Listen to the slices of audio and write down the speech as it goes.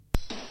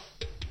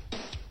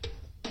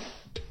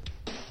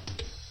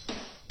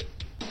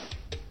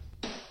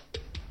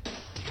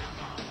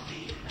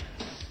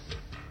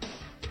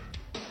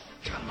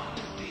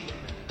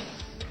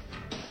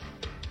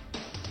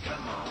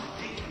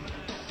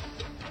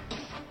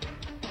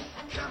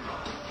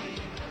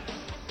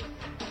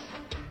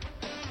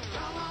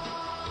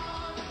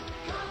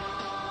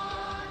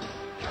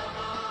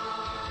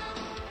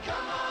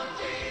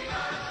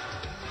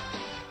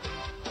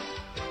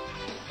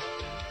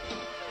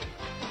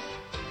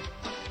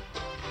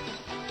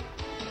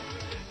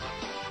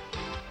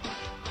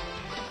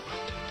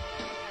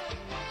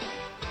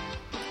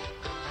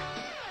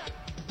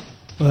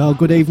Well,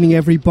 good evening,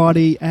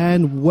 everybody,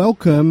 and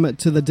welcome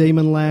to the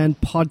Demonland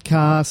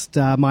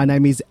podcast. My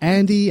name is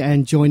Andy,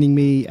 and joining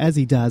me, as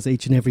he does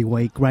each and every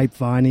week,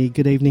 Grapeviney.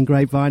 Good evening,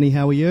 Grapeviney.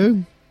 How are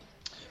you?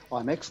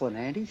 I'm excellent,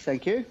 Andy.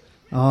 Thank you.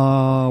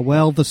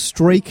 Well, the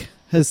streak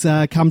has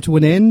come to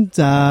an end.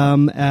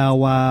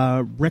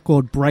 Our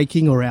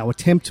record-breaking, or our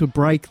attempt to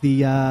break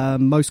the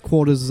most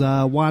quarters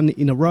won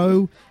in a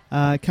row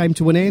came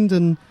to an end,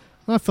 and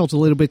I felt a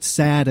little bit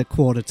sad at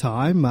quarter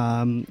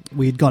time.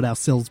 We had got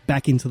ourselves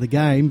back into the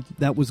game.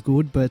 That was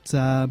good, but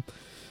I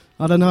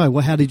don't know.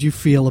 Well, how did you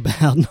feel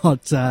about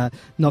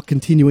not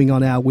continuing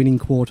on our winning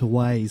quarter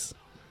ways?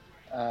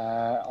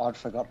 I'd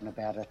forgotten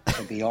about it,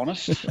 to be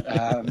honest,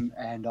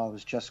 and I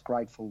was just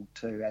grateful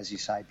to, as you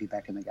say, be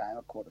back in the game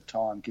at quarter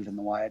time, given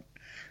the way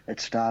it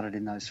started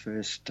in those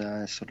first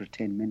sort of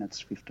 10 minutes,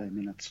 15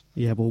 minutes.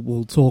 Yeah,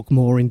 we'll talk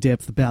more in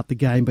depth about the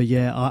game, but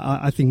yeah,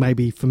 I think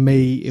maybe for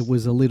me it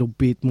was a little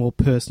bit more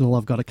personal.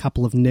 I've got a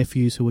couple of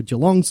nephews who are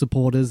Geelong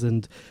supporters,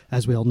 and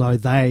as we all know,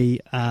 they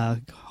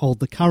hold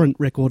the current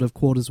record of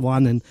quarters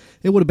won, and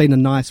it would have been a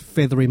nice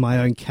feather in my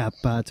own cap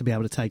to be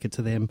able to take it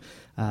to them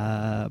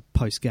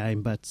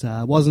post-game, but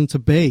wasn't to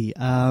be.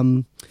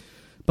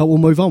 But we'll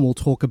move on. We'll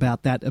talk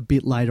about that a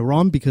bit later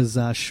on, because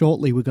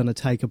shortly we're going to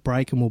take a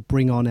break and we'll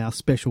bring on our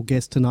special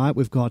guest tonight.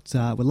 We're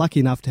lucky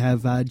enough to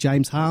have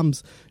James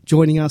Harms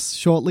joining us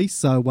shortly.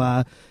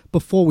 So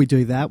before we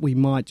do that, we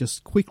might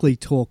just quickly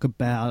talk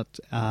about,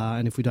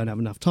 and if we don't have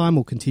enough time,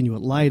 we'll continue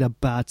it later,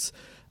 but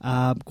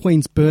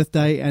Queen's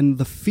birthday and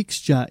the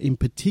fixture in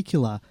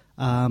particular.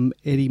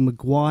 Eddie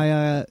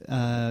Maguire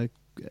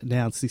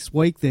announced this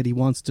week that he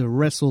wants to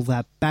wrestle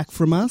that back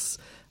from us,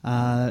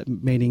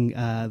 meaning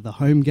the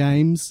home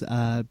games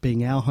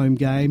being our home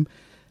game.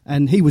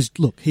 And he was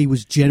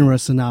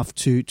generous enough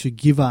to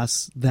give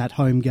us that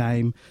home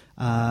game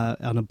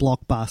on a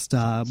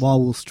blockbuster while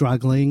we were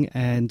struggling,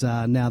 and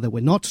now that we're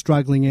not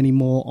struggling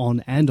anymore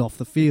on and off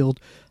the field,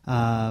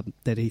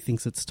 that he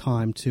thinks it's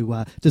time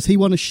to... does he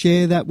want to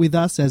share that with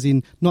us, as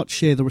in not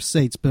share the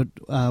receipts, but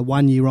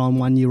 1 year on,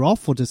 1 year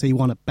off, or does he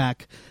want it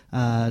back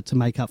to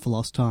make up for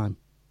lost time?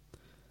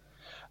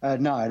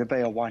 No, it'd be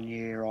a 1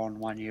 year on,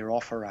 1 year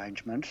off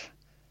arrangement.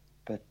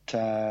 But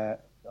I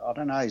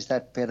don't know, is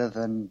that better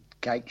than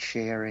gate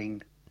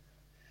sharing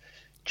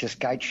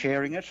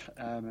it?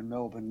 And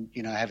Melbourne,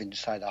 having to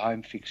say the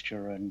home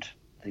fixture and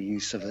the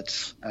use of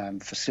its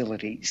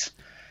facilities.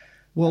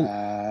 Well,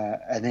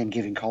 and then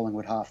giving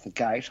Collingwood half the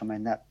gate. I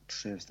mean, that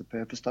serves the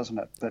purpose, doesn't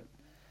it? But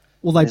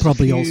well, they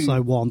probably also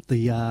want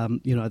the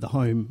the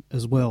home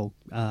as well,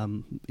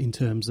 in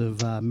terms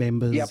of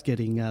members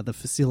getting the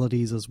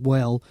facilities as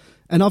well.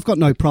 And I've got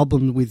no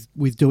problem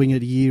with doing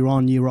it a year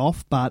on, year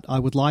off, but I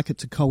would like it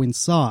to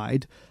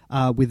coincide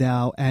with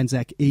our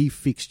Anzac Eve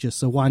fixture.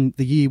 So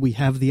the year we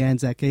have the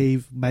Anzac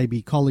Eve,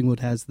 maybe Collingwood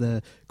has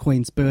the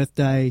Queen's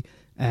birthday,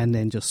 and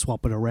then just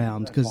swap it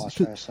around,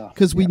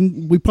 because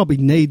we probably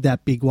need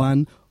that big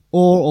one.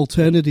 Or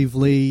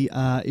alternatively,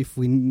 if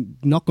we're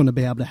not going to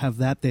be able to have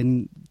that,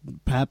 then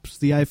perhaps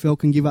the AFL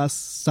can give us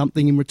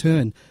something in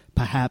return.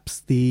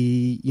 Perhaps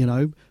the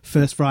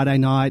first Friday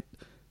night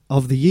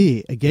of the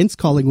year against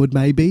Collingwood,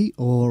 maybe,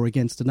 or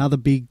against another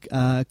big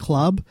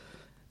club.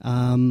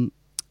 And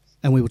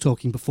we were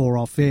talking before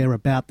off air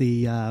about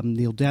the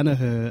Neil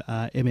Danaher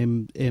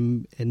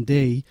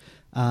MMD.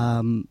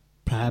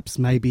 Perhaps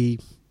maybe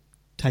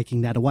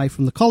taking that away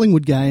from the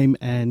Collingwood game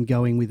and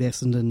going with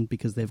Essendon,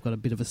 because they've got a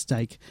bit of a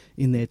stake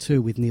in there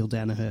too with Neil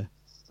Danaher.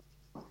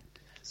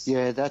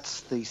 Yeah,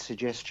 that's the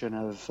suggestion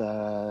of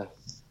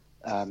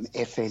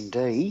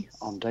FND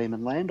on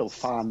Demonland, or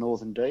Far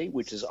Northern D,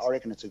 which is, I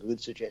reckon it's a good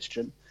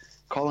suggestion.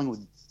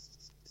 Collingwood,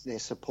 their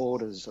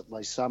supporters, at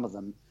least some of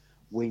them,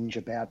 whinge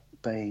about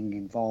being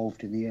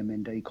involved in the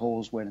MND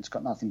cause when it's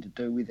got nothing to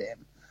do with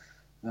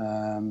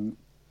them.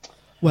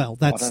 Well,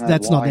 that's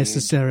not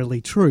necessarily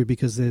true,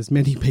 because there's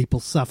many people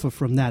suffer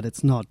from that.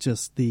 It's not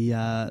just the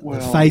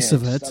face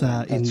of it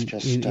in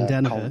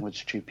Danaher. Collingwood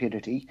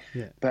stupidity.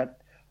 Yeah. But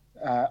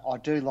I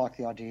do like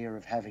the idea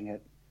of having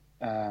it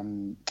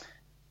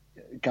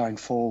going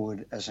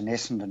forward as an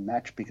Essendon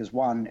match, because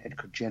one, it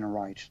could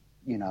generate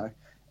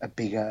a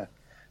bigger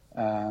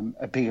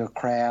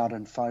crowd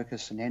and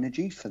focus and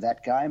energy for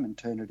that game, and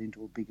turn it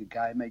into a bigger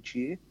game each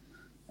year.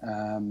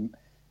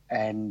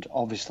 And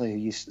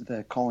obviously,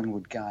 the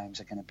Collingwood games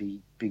are going to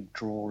be big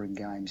drawing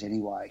games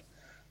anyway,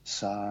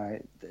 so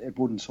it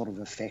wouldn't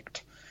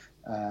affect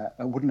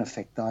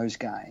those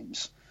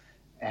games.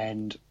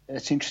 And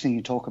it's interesting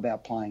you talk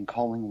about playing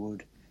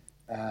Collingwood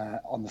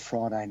on the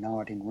Friday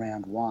night in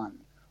round one.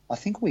 I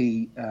think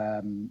we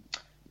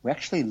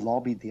actually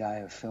lobbied the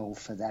AFL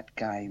for that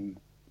game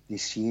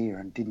this year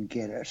and didn't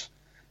get it.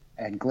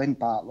 And Glenn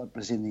Bartlett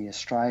was in the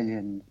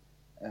Australian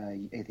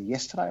either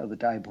yesterday or the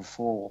day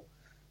before,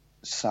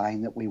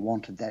 saying that we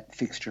wanted that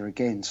fixture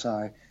again.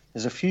 So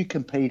there's a few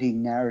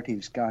competing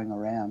narratives going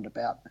around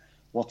about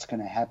what's going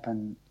to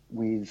happen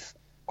with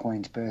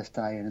Queen's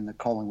birthday and in the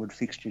Collingwood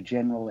fixture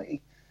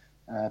generally.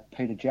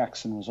 Peter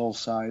Jackson was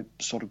also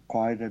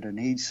quoted, and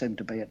he seemed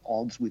to be at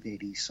odds with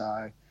Eddie.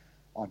 So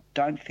I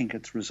don't think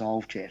it's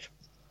resolved yet.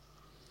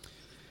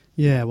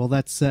 Yeah, well,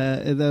 that's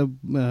I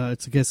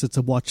guess it's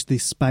a watch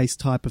this space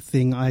type of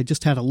thing. I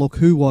just had a look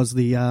who was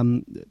the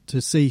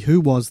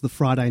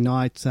Friday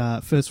night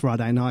first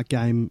Friday night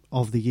game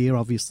of the year.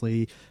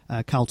 Obviously,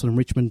 Carlton and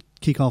Richmond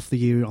kick off the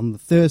year on the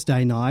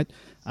Thursday night,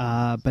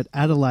 but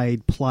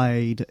Adelaide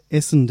played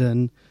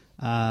Essendon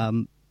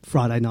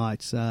Friday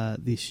night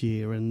this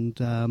year, and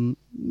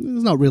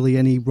there's not really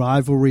any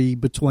rivalry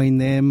between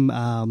them.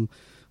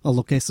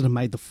 Look, Essendon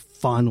made the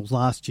finals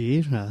last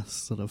year,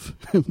 sort of,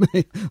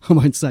 I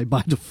won't say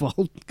by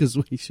default, because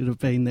we should have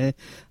been there.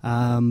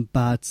 I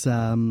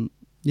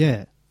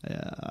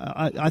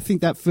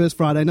think that first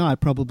Friday night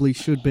probably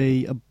should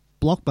be a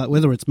block, but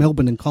whether it's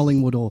Melbourne and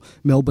Collingwood or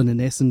Melbourne and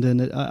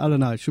Essendon, I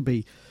don't know, it should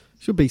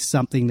be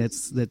something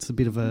that's a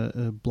bit of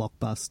a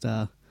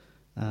blockbuster.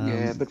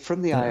 But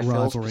from the AFL's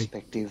rivalry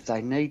perspective,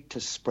 they need to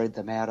spread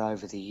them out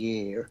over the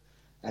year,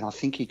 and I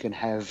think you can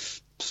have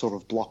sort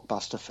of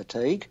blockbuster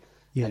fatigue.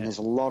 Yeah. And there's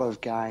a lot of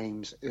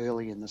games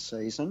early in the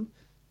season,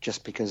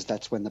 just because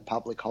that's when the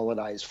public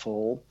holidays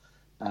fall.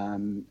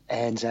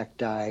 Anzac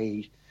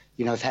Day,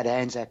 we've had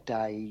Anzac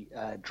Day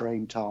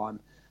dream time,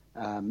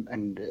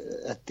 and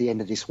at the end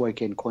of this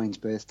weekend, Queen's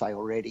birthday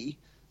already,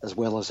 as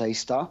well as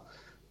Easter,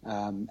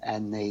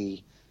 and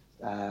the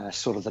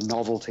sort of the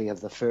novelty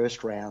of the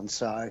first round.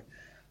 So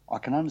I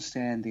can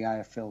understand the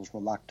AFL's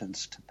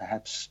reluctance to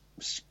perhaps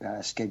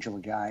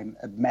schedule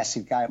a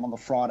massive game on the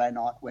Friday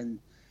night when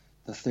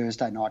the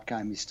Thursday night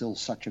game is still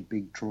such a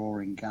big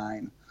drawing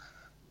game.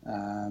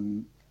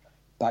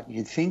 But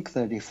you'd think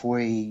that if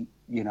we,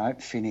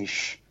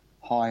 finish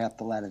high up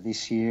the ladder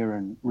this year,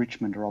 and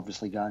Richmond are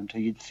obviously going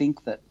to, you'd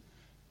think that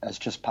as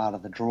just part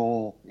of the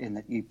draw, in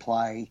that you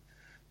play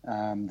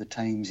the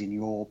teams in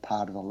your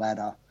part of the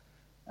ladder,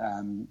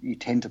 you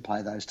tend to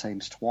play those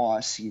teams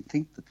twice. You'd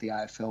think that the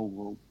AFL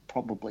will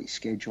probably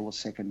schedule a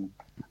second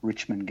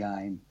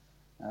Richmond-Melbourne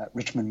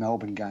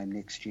game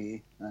next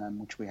year,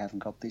 which we haven't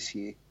got this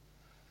year.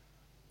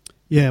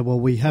 Yeah, well,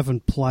 we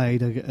haven't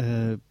played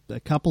a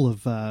couple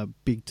of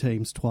big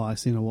teams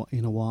twice in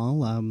a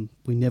while.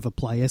 We never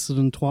play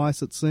Essendon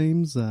twice, it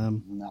seems.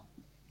 No.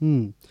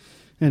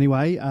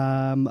 Anyway,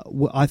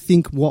 I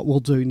think what we'll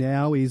do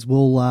now is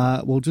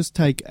we'll just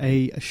take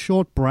a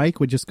short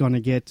break. We're just going to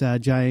get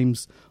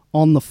James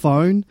on the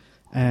phone,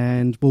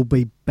 and we'll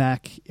be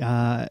back.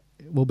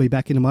 We'll be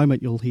back in a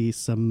moment. You'll hear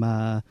some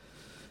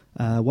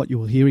what you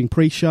were hearing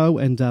pre-show,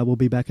 and we'll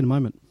be back in a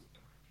moment.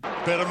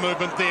 Better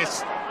movement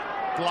this.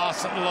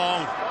 Glass it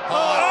long. He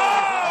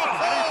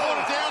put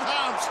it down,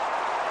 Harms.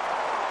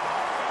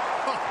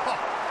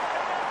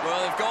 Well,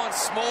 they've gone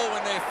small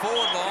when they're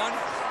forward line.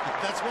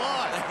 That's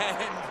why.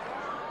 And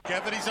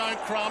gathered his own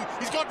crumb.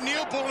 He's got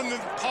Neil Bull in the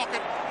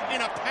pocket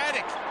in a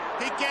paddock.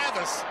 He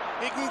gathers.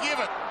 He can give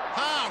it.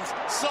 Harms,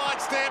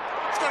 sidestep.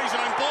 He's got his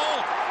own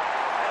ball.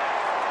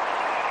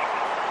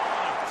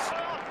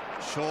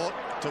 Short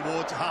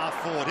towards half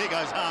forward. Here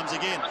goes Harms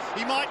again.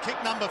 He might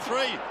kick number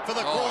 3 for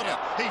the quarter.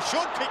 Yeah. He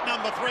should kick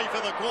number 3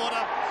 for the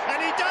quarter.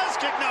 And he does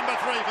kick number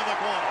 3 for the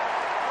quarter.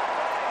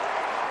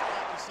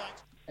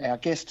 Our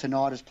guest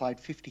tonight has played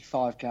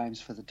 55 games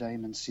for the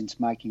Demons since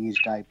making his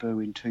debut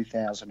in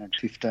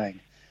 2015.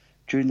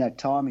 During that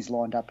time, he's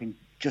lined up in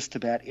just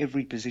about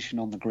every position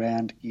on the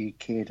ground you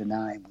care to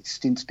name, with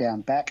stints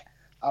down back,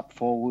 up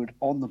forward,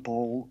 on the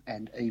ball,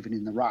 and even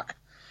in the ruck.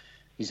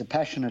 He's a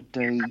passionate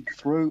D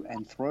through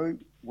and through.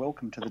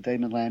 Welcome to the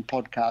Demonland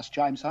podcast,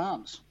 James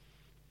Harms.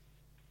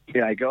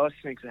 G'day, guys.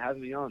 Thanks for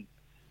having me on.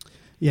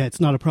 Yeah,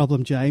 it's not a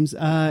problem, James.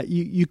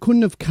 You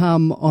couldn't have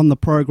come on the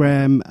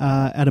program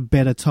at a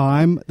better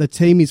time. The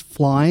team is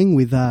flying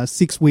with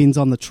 6 wins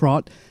on the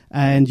trot,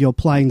 and you're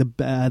playing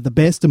the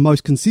best and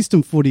most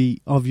consistent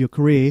footy of your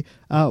career.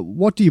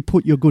 What do you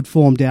put your good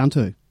form down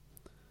to?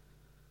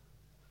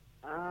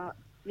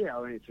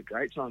 It's a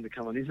great time to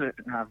come on, isn't it?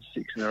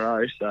 6 in a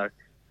row. So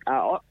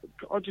I'll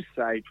just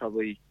say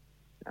probably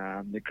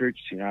the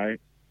group's,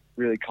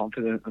 really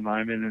confident at the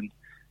moment,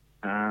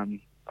 and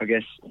I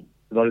guess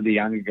a lot of the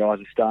younger guys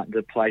are starting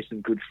to play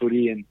some good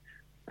footy, and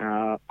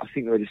I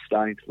think we're just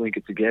starting to link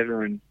it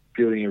together and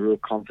building a real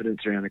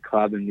confidence around the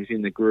club and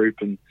within the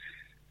group, and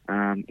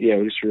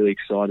we're just really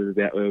excited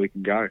about where we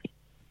can go.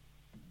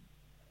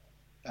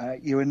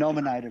 You were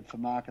nominated for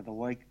Mark of the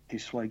Week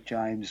this week,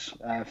 James,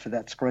 for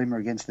that screamer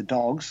against the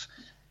Dogs.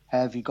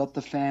 Have you got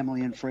the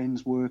family and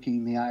friends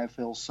working the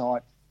AFL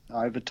site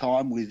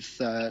overtime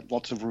with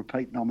lots of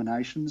repeat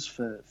nominations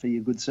for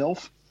your good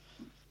self?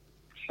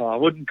 I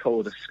wouldn't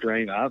call it a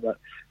screamer, but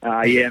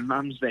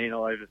Mum's been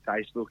all over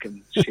Facebook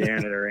and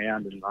sharing it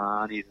around, and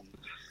my aunties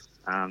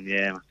and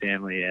my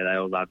family, they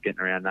all love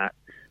getting around that.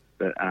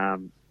 But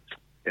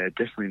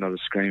definitely not a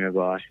screamer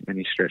by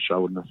any stretch, I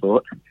wouldn't have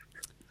thought.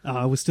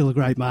 It was still a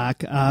great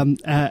mark.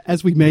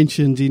 As we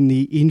mentioned in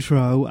the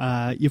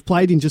intro, you've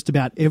played in just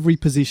about every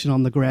position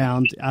on the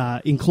ground,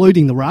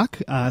 including the ruck,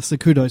 so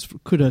kudos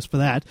for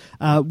that.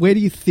 Where do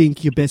you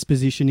think your best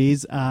position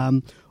is,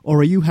 or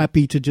are you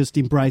happy to just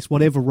embrace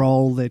whatever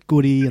role that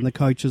Goody and the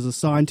coaches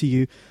assign to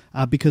you,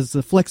 because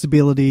the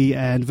flexibility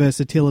and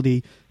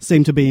versatility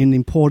seem to be an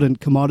important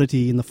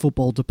commodity in the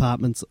football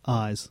department's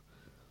eyes?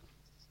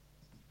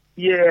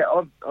 Yeah,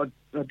 I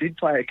did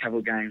play a couple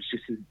of games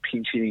just as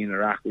pinch hitting in the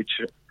ruck, which,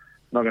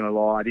 not going to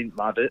lie, I didn't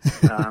love it.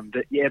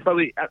 But yeah,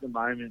 probably at the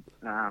moment,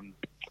 I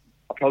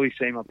probably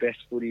see my best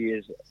footy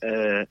as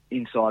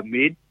inside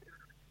mid.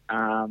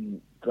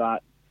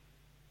 But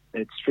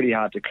it's pretty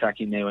hard to crack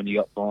in there when you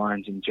got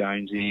Bynes and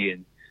Jonesy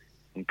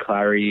and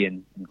Clary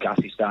and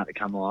Gussie starting to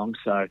come along.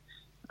 So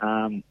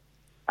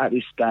at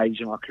this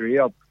stage in my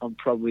career, I'm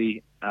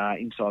probably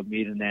inside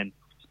mid, and then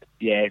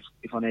if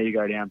I need to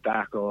go down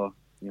back or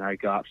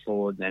go up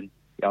forward, then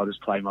I'll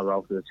just play my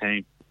role for the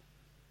team.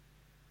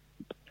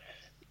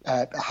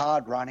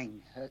 Hard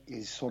running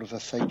is sort of a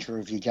feature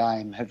of your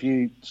game. Have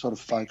you sort of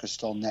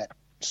focused on that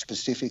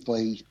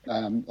specifically,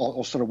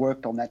 or sort of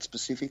worked on that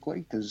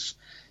specifically? Because,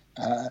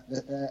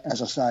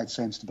 as I say, it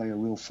seems to be a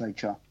real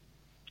feature.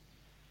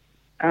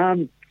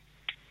 I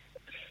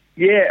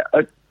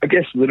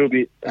guess a little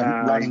bit.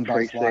 Running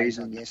both ways,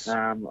 I guess.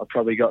 I've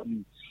probably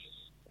gotten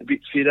a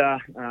bit fitter,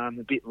 a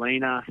bit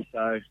leaner,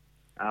 so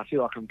I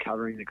feel like I'm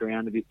covering the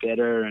ground a bit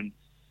better, and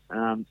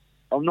I'm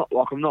not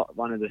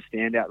one of the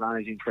standout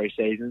runners in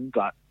pre-season,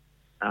 but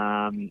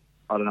I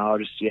don't know.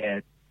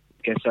 I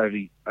guess over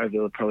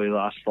the probably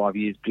last 5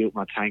 years, built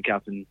my tank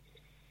up and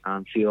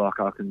feel like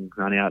I can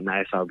run out an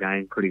AFL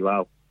game pretty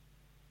well.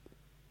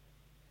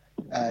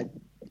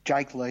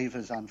 Jake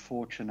Lever's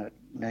unfortunate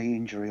knee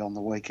injury on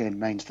the weekend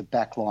means the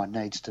backline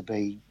needs to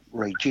be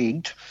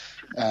rejigged.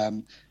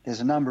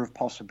 There's a number of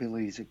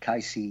possibilities at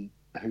Casey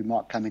who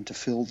might come in to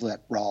fill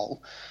that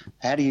role.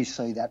 How do you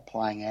see that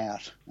playing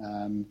out?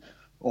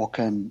 Or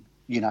can,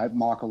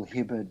 Michael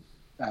Hibberd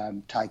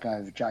take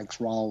over Jake's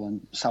role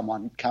and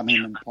someone come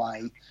in and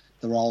play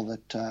the role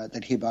that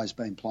Hibbo's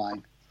been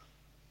playing?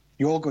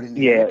 You're good in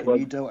the air. Can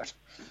you do it?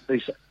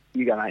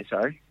 You go, mate,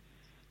 sorry.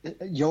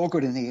 You're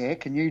good in the air.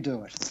 Can you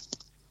do it?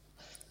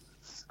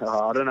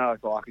 I don't know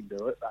if I can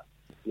do it, but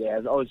yeah,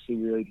 it's obviously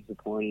really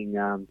disappointing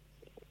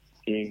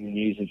hearing the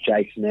news of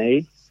Jake's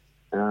knee.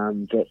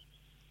 But,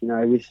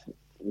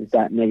 with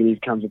that negative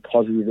comes a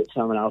positive that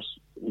someone else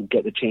will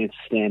get the chance to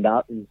stand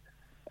up. And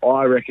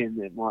I reckon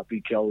it might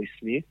be Jolie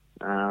Smith.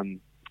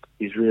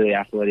 He's really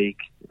athletic.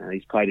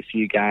 He's played a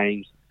few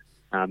games,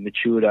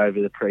 matured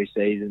over the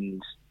pre-season,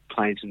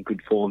 playing some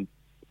good form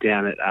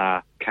down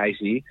at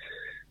Casey.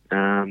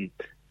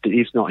 But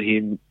if not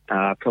him,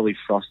 probably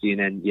Frosty, and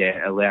then,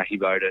 allow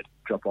Hibbo to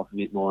drop off a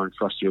bit more, and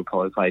Frosty will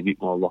probably play a bit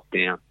more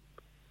lockdown.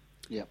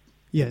 Yep.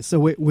 Yeah, so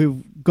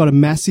we've got a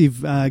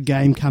massive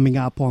game coming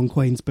up on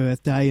Queen's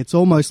birthday. It's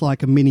almost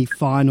like a mini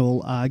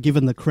final,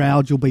 given the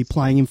crowd you'll be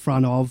playing in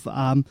front of.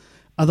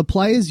 Are the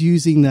players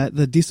using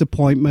the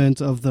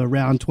disappointment of the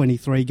round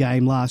 23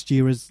 game last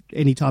year as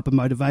any type of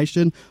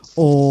motivation,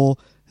 or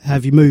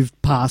have you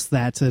moved past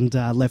that and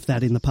left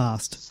that in the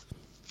past?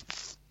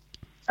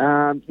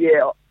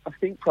 I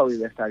think probably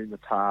left that in the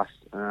past.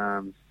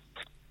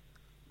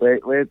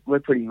 We're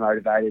pretty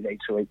motivated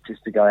each week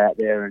just to go out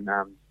there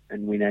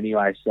and win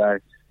anyway. So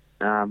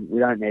we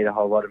don't need a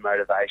whole lot of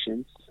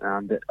motivation.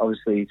 But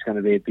obviously it's going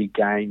to be a big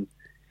game.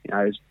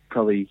 It's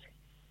probably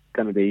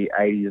going to be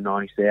 80 to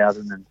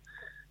 90,000, and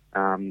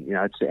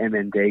it's an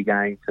MND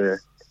game for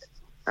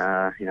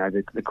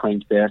the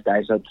Queen's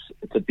birthday. So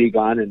it's a big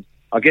one, and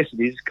I guess it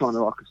is kind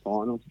of like a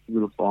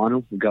little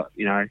final. We've got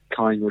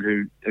Collingwood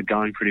who are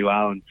going pretty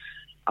well, and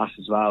us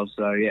as well.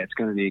 So yeah, it's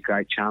going to be a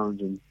great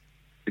challenge, and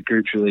the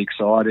group's really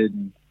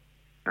excited,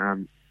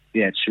 and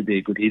it should be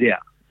a good hit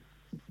out.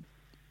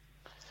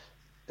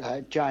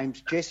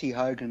 James, Jesse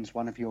Hogan's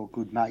one of your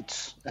good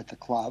mates at the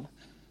club.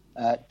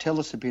 Tell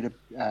us a bit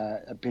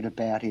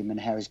about him and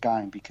how he's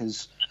going,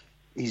 because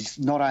he's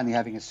not only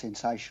having a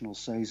sensational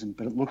season,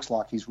 but it looks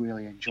like he's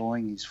really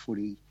enjoying his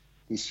footy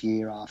this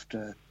year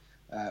after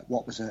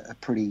what was a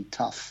pretty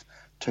tough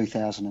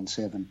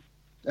 2017.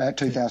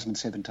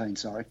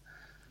 Sorry.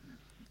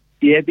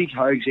 Yeah, Big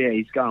Hogs. Yeah,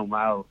 he's going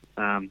well.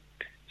 He's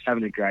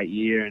having a great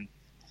year, and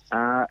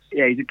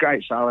he's a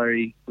great fella.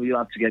 We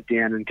love to get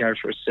down and go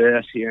for a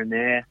surf here and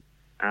there.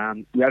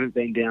 We haven't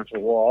been down for a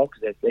while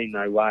because there's been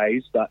no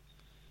waves, but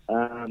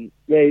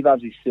he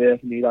loves his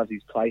surf and he loves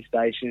his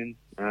PlayStation.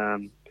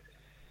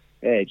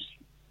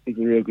 He's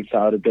a real good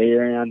fella to be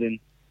around, and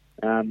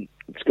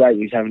it's great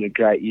he's having a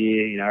great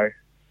year.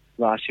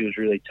 Last year was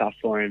really tough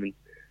for him,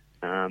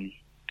 and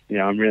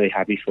I'm really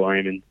happy for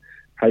him, and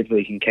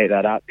hopefully he can keep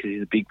that up because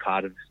he's a big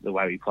part of the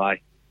way we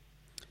play.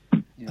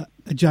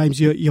 James,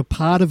 you're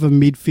part of a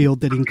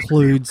midfield that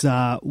includes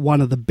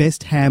one of the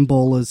best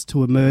handballers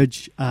to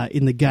emerge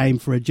in the game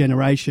for a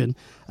generation.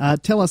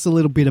 Tell us a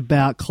little bit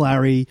about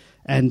Clary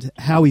and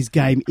how his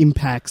game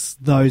impacts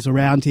those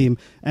around him,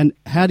 and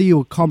how do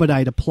you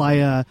accommodate a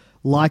player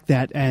like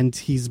that, and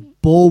his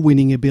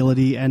ball-winning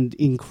ability and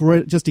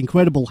just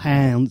incredible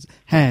hands,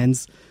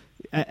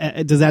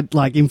 does that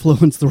like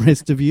influence the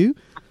rest of you?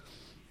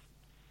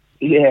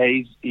 Yeah,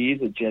 he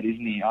is a jet,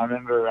 isn't he? I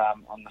remember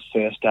on the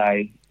first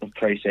day of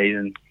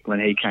pre-season when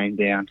he came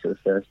down to the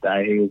first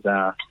day, he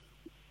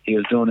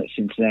was doing it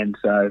since then.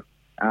 So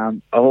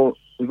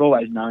we've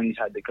always known he's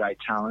had the great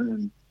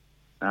talent,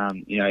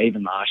 and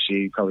even last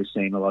year you've probably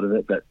seen a lot of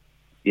it. But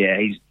yeah,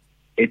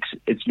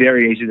 it's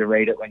very easy to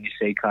read it when you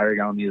see Clary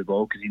going near the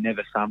ball because he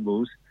never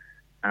fumbles,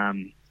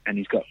 and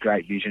he's got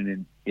great vision,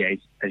 and yeah,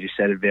 he's, as you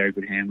said, a very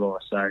good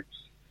handballer. So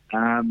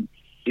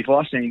if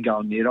I see him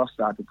going near it, I'll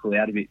start to pull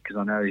out a bit because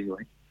I know he'll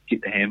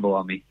get the handball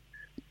on me.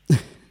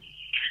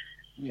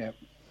 Yeah.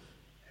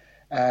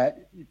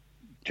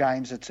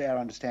 James, it's our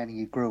understanding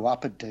you grew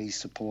up a D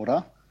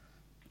supporter.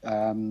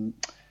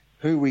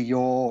 Who were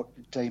your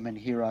Demon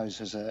heroes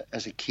as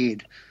a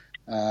kid?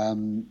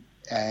 And,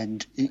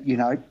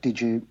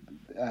 did you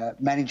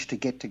manage to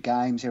get to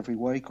games every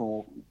week,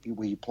 or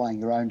were you playing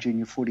your own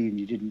junior footy and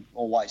you didn't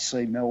always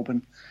see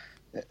Melbourne?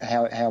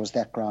 How was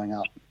that growing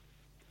up?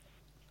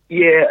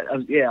 Yeah,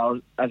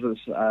 as a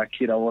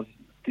kid, I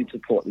did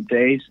support the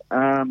D's.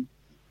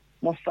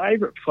 My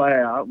favourite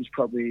player was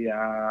probably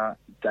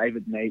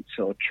David Meats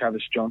or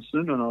Travis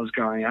Johnston when I was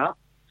growing up.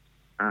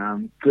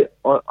 But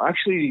I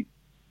actually,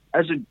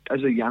 as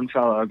a young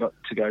fella, I got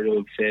to go to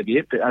a fair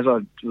bit. But as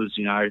I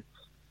was,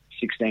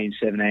 16,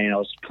 17, I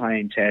was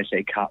playing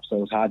TSC Cup, so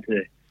it was hard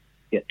to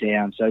get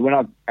down. So when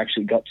I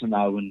actually got to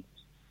Melbourne,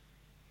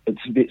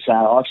 it's a bit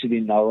sad. I actually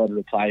didn't know a lot of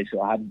the players,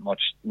 so I hadn't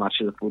watched much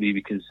of the footy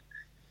because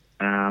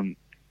I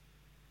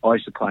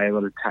used to play a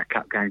lot of TAC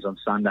Cup games on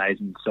Sundays,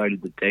 and so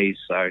did the D's.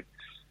 So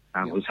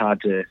it was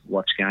hard to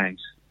watch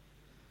games.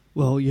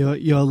 Well,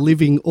 you're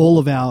living all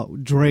of our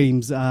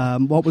dreams.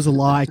 What was it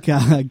like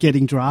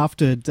getting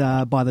drafted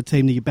by the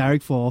team that you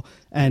barracked for?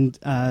 And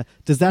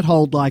does that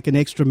hold like an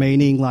extra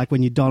meaning, like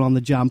when you don on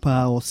the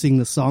jumper or sing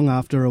the song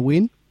after a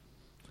win?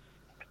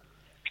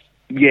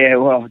 Yeah,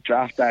 well,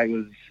 draft day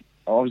was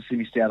I obviously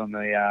missed out on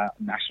the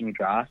national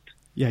draft.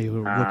 Yeah, you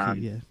were a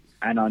rookie. Yeah,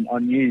 and I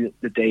knew that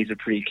the D's are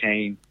pretty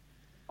keen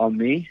on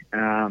me.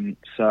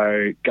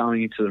 So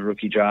going into the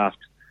rookie draft,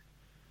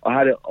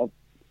 I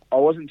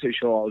wasn't too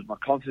sure. My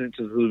confidence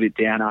was a little bit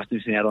down after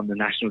missing out on the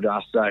national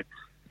draft. So,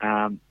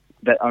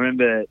 but I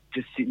remember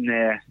just sitting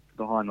there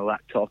behind the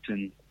laptop,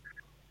 and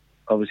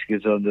obviously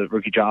because of the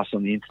rookie drafts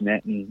on the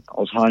internet, and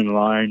I was home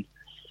alone,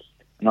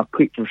 and I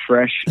clicked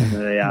refresh on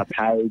the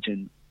page,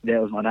 and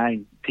there was my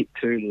name picked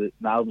to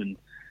Melbourne,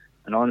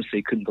 and I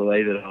honestly couldn't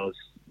believe it. I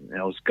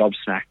was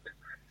gobsmacked,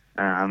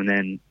 and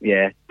then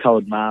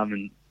told Mum,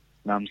 and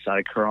Mum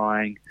started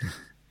crying.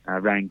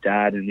 Rang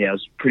Dad, and it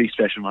was a pretty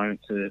special moment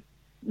to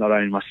not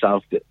only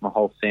myself but my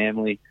whole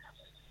family.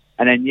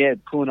 And then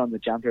pulling on the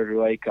jumper every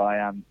week.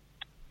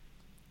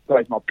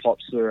 Both my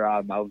pops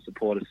were Melbourne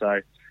supporters, so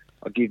I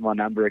give my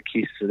number a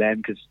kiss for them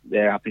because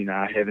they're up in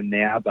heaven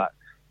now. But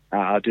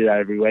I do that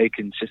every week,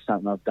 and it's just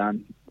something I've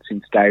done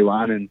since day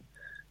one. And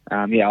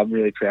I'm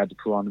really proud to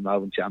pull on the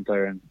Melbourne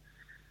jumper, and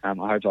I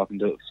hope I can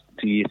do it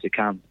for years to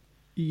come.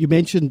 You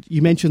mentioned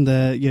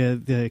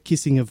the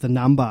kissing of the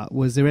number.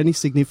 Was there any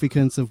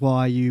significance of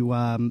why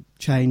you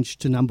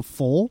changed to number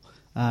 4?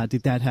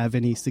 Did that have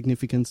any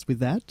significance with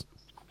that?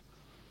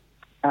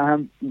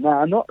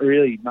 No, not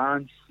really.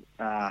 Mine's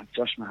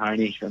Josh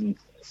Mahoney from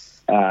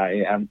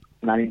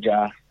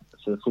manager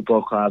for the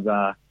football club.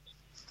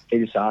 He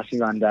just asked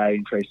me one day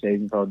in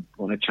pre-season if I'd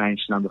want to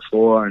change to number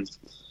 4, and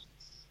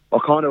I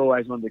kind of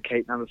always wanted to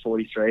keep number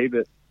 43,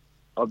 but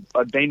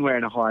I'd been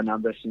wearing a higher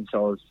number since I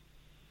was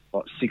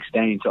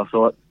 16, so I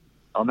thought,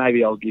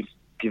 maybe I'll give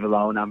a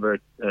lower number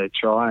a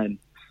try, and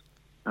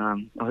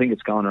I think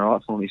it's going all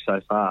right for me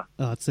so far.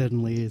 Oh, it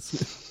certainly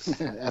is.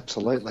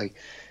 Absolutely.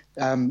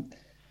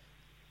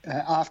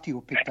 After you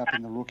were picked up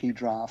in the rookie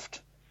draft,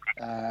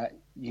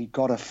 you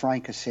got a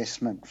frank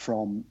assessment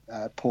from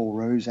Paul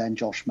Roos and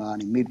Josh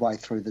Mahoney midway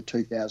through the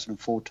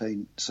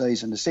 2014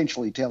 season,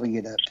 essentially telling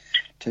you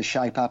to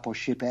shape up or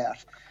ship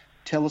out.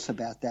 Tell us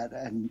about that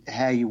and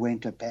how you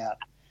went about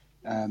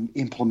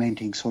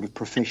implementing sort of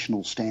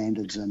professional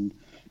standards and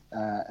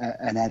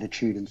an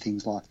attitude and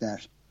things like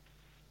that.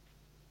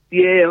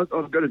 Yeah,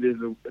 I've got a bit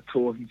of a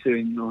talking to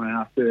in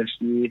my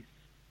first year.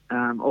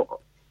 I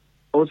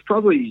was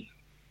probably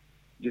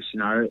just,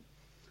 an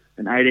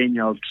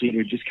 18-year-old kid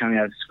who just come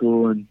out of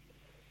school, and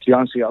to be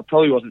honest with you, I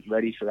probably wasn't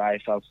ready for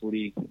AFL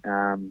footy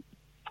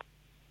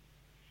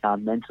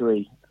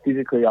mentally.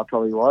 Physically, I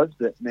probably was,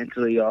 but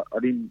mentally, I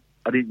didn't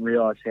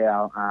realise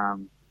how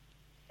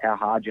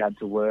hard you had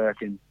to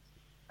work, and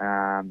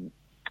how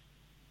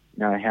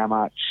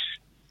much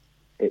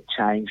it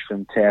changed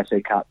from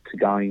TSC Cup to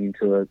going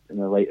into an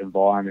elite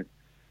environment.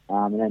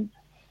 And then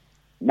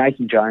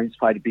Nathan Jones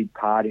played a big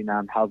part in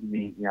helping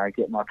me,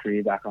 get my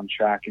career back on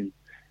track. And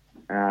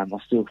I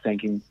still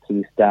thank him to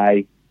this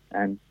day.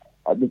 And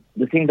the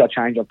things I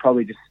changed, I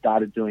probably just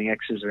started doing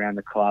extras around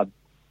the club,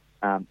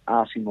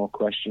 asking more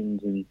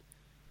questions, and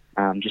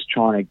just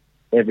trying to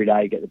every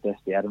day get the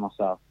best out of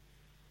myself.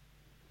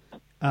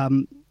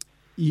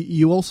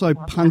 You also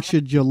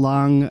punctured your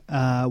lung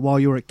while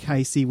you were at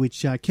Casey,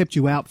 which kept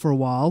you out for a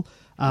while.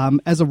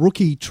 As a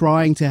rookie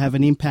trying to have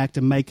an impact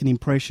and make an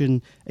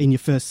impression in your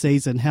first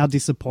season, how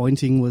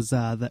disappointing was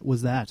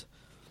that?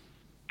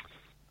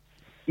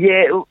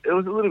 Yeah, it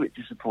was a little bit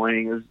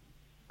disappointing. It was,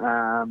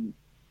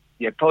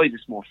 probably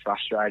just more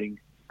frustrating.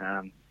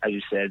 As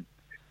you said,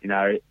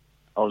 I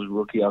was a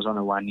rookie. I was on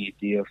a 1-year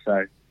deal,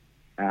 so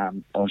I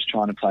was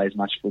trying to play as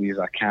much footy as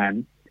I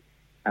can.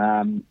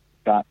 I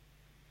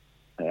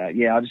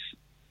just,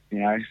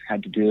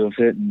 had to deal with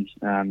it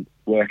and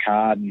work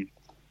hard. And,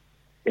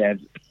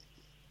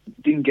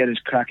 didn't get his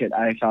crack at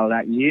AFL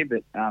that year,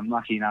 but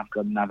lucky enough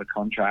got another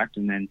contract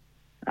and then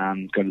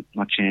got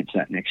my chance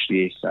that next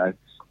year. So it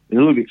was a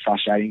little bit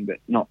frustrating, but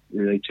not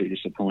really too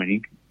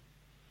disappointing.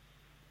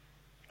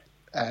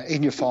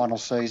 In your final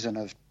season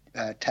of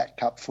TAC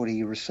Cup footy,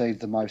 you received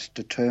the Most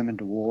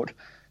Determined Award,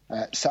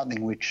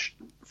 something which,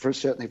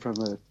 certainly from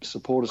a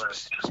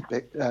supporter's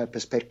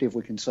perspective,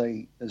 we can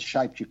see has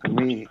shaped your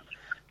career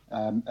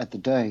at the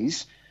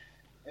D's.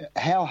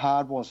 How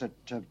hard was it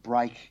to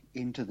break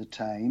into the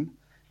team,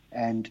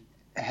 and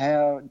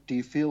how do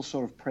you feel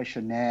sort of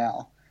pressure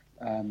now,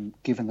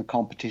 given the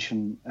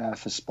competition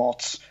for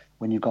spots,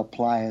 when you've got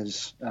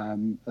players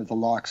of the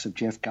likes of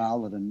Jeff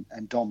Garlett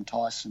and Dom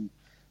Tyson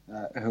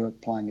who are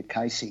playing at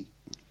Casey?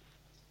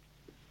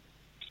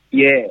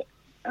 Yeah,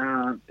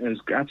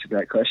 that's a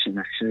great question,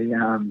 actually.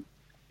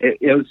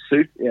 It was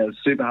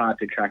super hard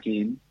to crack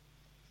in,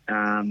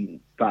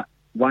 but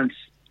I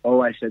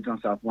always said to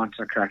myself, once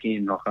I crack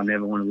in, I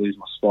never want to lose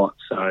my spot.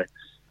 So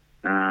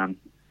I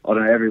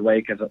don't know, every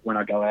week when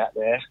I go out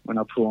there, when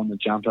I pull on the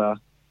jumper,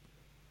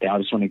 I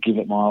just want to give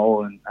it my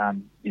all and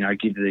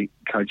give the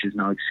coaches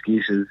no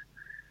excuses.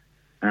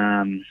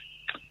 And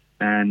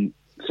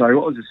so,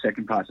 what was the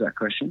second part of that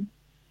question?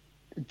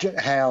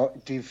 How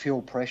do you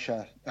feel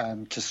pressure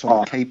to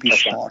sort of keep your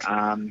spot?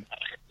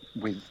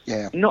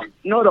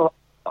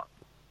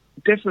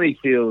 Definitely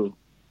feel.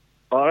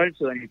 I don't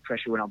feel any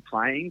pressure when I'm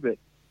playing, but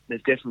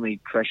there's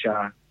definitely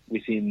pressure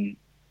within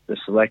the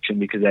selection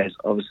because there's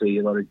obviously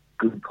a lot of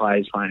good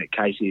players playing at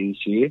Casey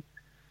this year.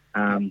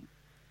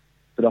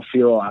 But I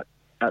feel like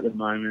at the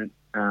moment,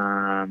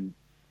 I'm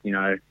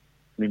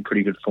in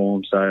pretty good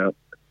form, so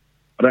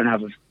I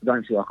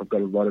don't feel like I've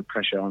got a lot of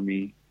pressure on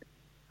me,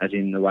 as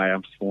in the way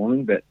I'm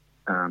performing. But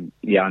I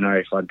know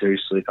if I do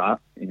slip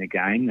up in a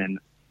game, then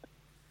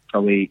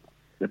probably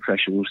the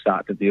pressure will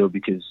start to build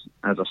because,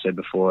 as I said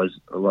before, there's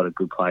a lot of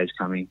good players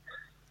coming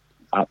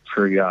up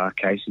through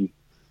Casey.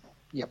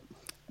 Yep.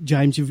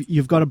 James,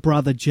 you've got a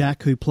brother,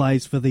 Jack, who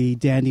plays for the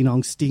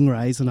Dandenong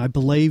Stingrays, and I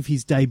believe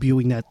he's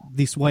debuting that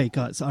this week.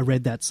 I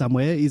read that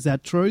somewhere. Is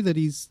that true, that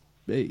he's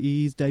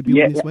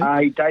debuting this week?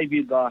 Yeah, he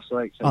debuted last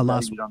week, so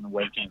last debuted on the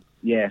weekend.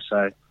 Yeah,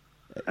 so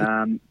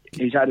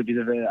he's had a bit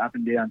of an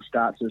up-and-down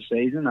start to the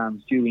season, a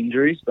few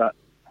injuries, but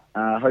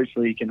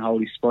hopefully he can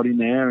hold his spot in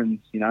there and,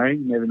 you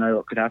never know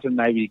what could happen.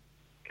 Maybe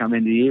come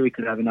into the year, we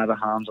could have another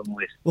Harms on the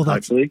list. Well,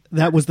 hopefully.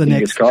 That was the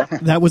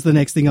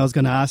next thing I was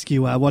going to ask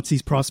you. What's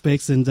his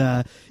prospects, and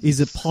is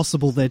it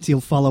possible that he'll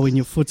follow in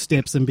your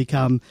footsteps and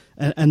become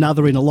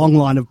another in a long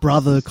line of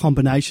brother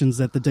combinations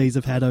that the D's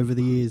have had over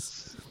the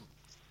years?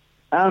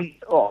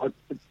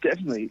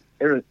 Definitely.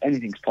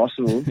 Anything's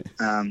possible.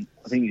 I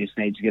think he just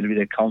needs to get a bit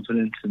of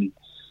confidence and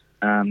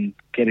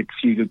get a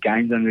few good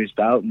games under his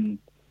belt, and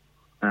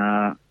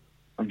I'm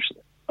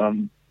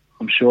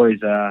sure he's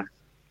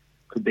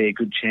could be a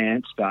good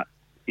chance, but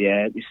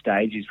at this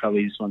stage he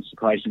probably just wants to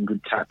play some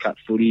good TAC Cup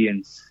footy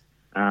and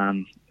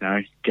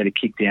get a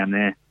kick down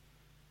there.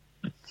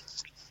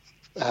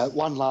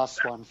 One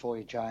last one for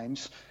you,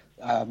 James.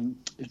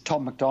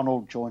 Tom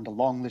McDonald joined a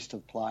long list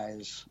of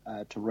players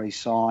to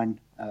re-sign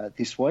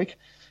this week.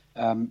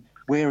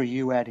 Where are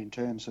you at in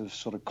terms of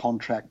sort of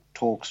contract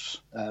talks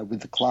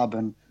with the club,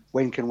 and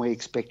when can we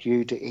expect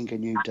you to ink a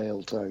new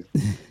deal too?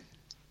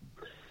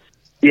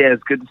 Yeah,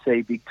 it's good to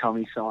see Big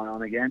Tommy sign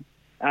on again.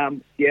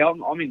 I'm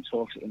in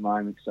talks at the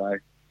moment, so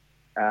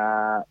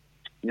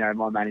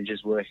my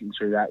manager's working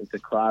through that with the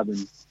club,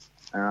 and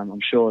I'm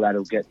sure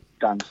that'll get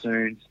done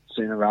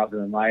sooner rather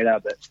than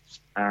later. But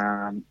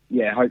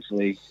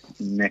hopefully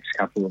in the next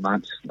couple of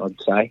months,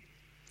 I'd say.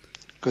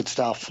 Good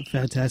stuff.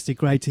 Fantastic.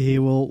 Great to hear.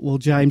 Well,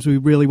 James, we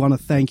really want to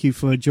thank you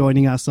for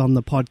joining us on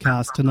the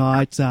podcast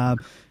tonight.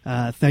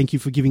 Thank you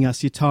for giving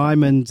us your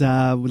time, and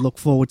we look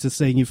forward to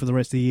seeing you for the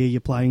rest of the year.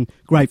 You're playing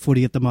great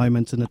footy at the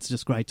moment, and it's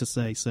just great to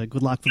see. So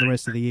good luck for the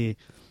rest of the year.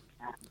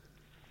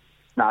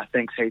 No,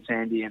 thanks heaps,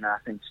 Andy, and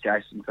thanks,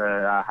 Jason,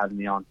 for having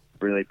me on.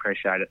 Really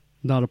appreciate it.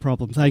 Not a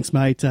problem. Thanks,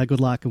 mate.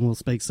 Good luck, and we'll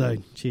speak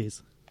soon.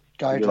 Cheers.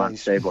 Go,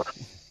 James. See you, boy.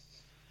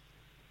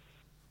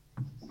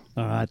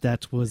 All right,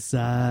 that was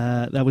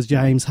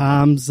James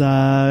Harms.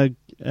 That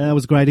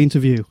was a great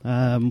interview.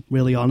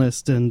 Really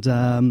honest, and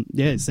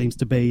it seems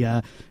to be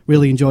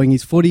really enjoying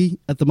his footy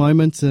at the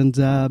moment. And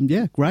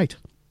great.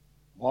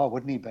 Why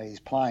wouldn't he be?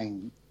 He's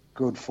playing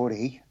good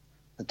footy.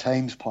 The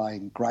team's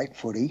playing great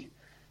footy,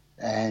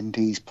 and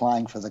he's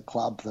playing for the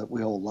club that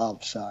we all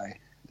love. So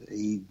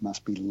he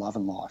must be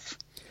loving life.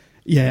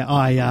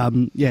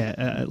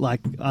 Yeah,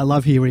 like I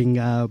love hearing,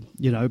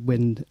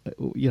 when,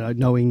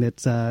 knowing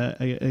that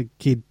a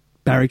kid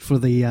barracked for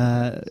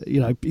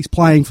the, he's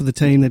playing for the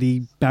team that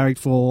he barracked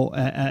for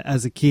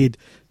as a kid.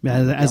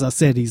 As I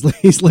said,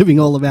 he's living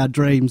all of our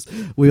dreams.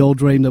 We all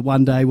dream that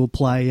one day we'll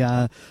play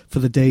for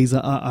the D's.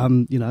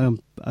 I'm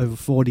over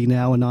 40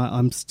 now, and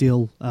I'm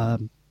still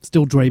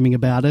dreaming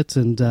about it.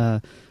 And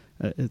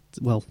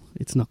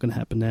it's not going to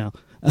happen now.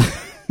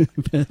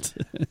 But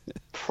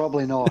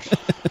probably not.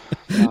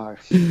 No.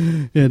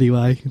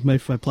 Anyway, maybe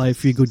if I play a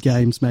few good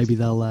games, maybe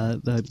they'll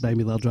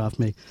draft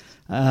me.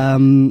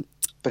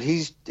 But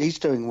he's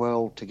doing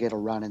well to get a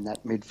run in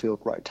that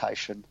midfield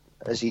rotation.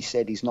 As he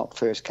said, he's not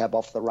first cab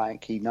off the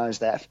rank. He knows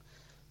that.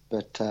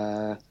 But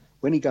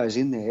when he goes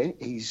in there,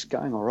 he's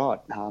going all right,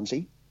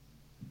 Harmsy.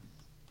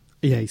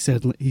 Yeah, he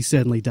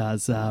certainly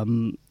does.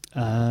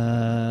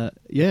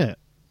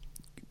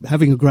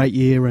 Having a great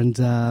year, and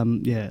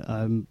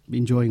I'm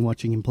enjoying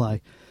watching him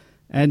play.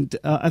 And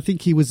I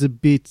think he was a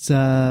bit.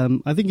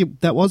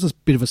 That was a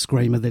bit of a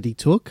screamer that he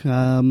took.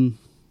 I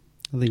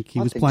think he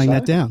was playing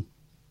that down.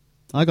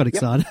 I got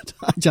excited. Yep.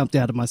 I jumped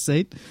out of my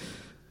seat.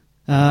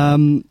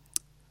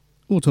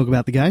 We'll talk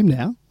about the game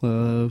now.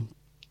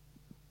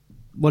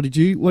 What did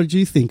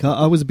you think?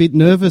 I was a bit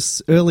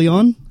nervous early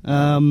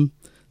on.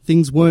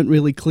 Things weren't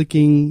really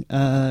clicking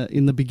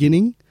in the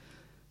beginning.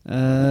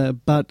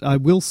 But I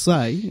will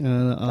say... they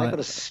got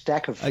a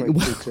stack of free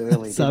kicks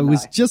early, so I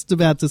was just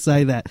about to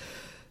say that.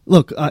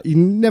 Look, you're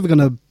never going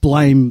to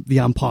blame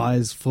the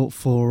umpires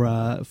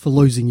for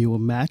losing you a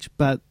match,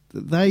 but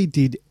they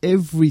did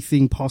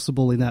everything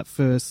possible in that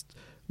first...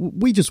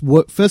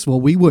 First of all,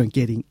 we weren't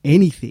getting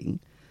anything,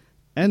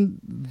 and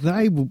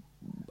they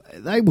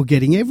were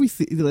getting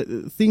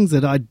everything, things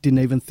that I didn't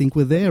even think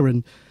were there.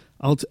 And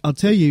I'll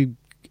tell you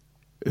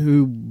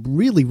who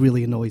really,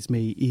 really annoys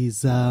me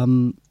is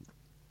that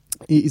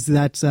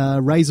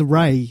Razor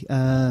Ray.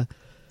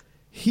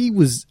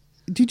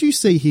 Did you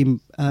see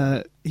him?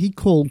 He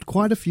called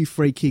quite a few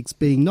free kicks,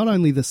 being not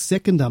only the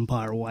second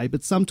umpire away,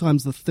 but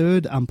sometimes the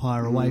third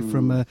umpire away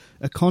from a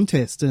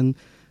contest. And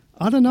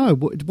I don't know.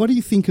 What do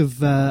you think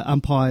of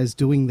umpires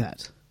doing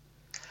that?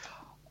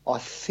 I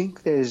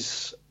think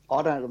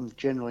I'm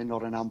generally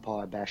not an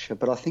umpire basher,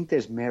 but I think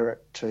there's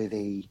merit to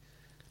the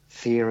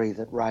theory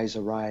that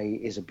Razor Ray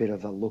is a bit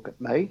of a look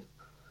at me,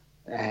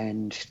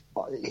 and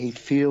he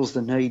feels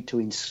the need to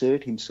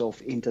insert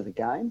himself into the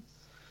game.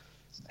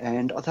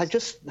 And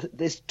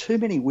there's too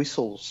many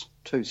whistles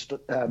to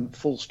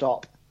full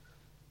stop.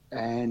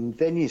 And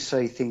then you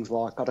see things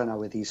like, I don't know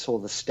whether you saw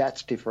the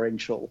stats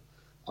differential,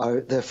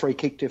 the free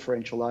kick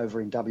differential over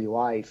in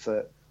WA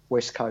for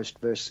West Coast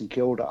versus St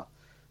Kilda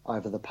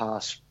over the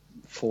past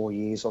 4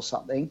 years or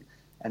something.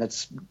 And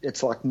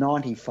it's like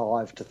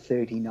 95 to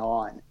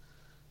 39.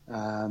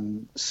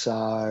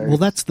 Well,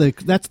 that's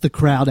the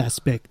crowd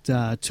aspect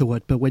to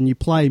it. But when you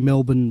play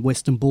Melbourne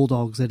Western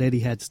Bulldogs at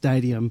Etihad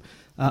Stadium,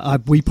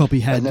 we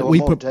probably had there were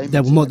more demons.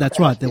 There were more. That's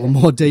right. There were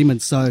more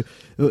demons. So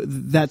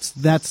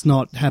that's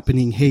not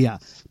happening here.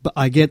 But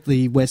I get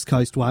the West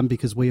Coast one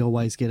because we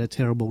always get a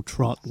terrible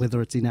trot,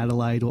 whether it's in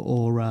Adelaide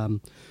or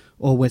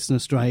Western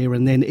Australia.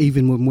 And then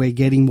even when we're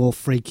getting more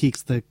free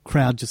kicks, the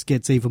crowd just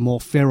gets even more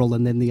feral,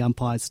 and then the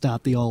umpires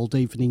start the old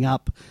evening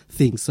up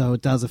thing. So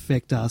it does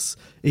affect us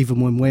even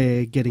when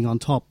we're getting on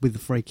top with the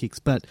free kicks.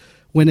 But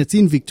when it's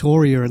in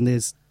Victoria and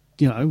there's,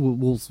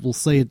 we'll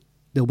see it,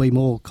 there'll be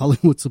more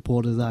Collingwood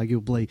supporters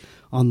arguably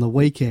on the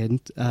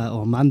weekend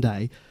or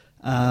Monday.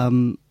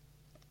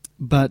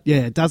 But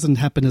yeah, it doesn't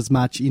happen as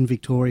much in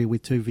Victoria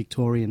with two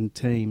Victorian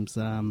teams.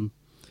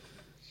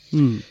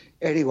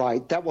 Anyway,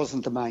 that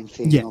wasn't the main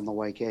thing on the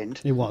weekend.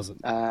 It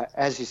wasn't.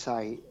 As you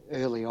say,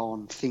 early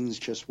on, things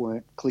just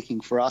weren't clicking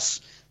for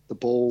us. The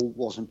ball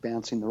wasn't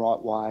bouncing the right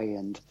way,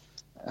 and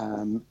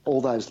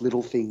all those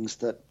little things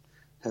that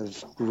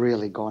have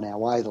really gone our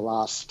way the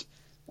last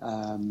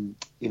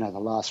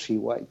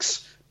few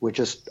weeks were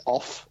just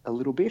off a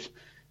little bit.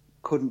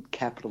 Couldn't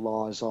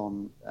capitalise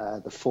on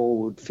the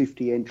forward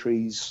 50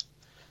 entries.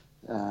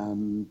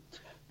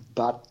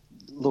 But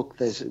look,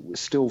 we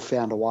still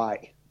found a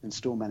way and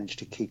still managed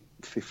to kick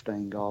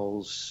 15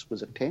 goals.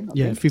 Was it 10? I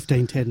think?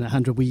 15, 10,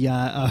 100.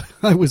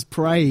 I was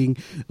praying,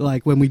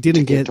 like when we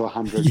didn't get to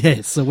 100.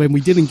 Yes, so when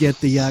we didn't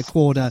get the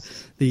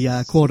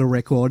quarter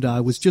record,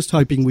 I was just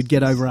hoping we'd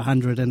get over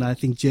 100, and I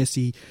think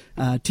Jesse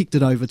ticked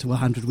it over to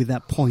 100 with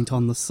that point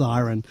on the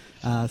siren.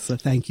 So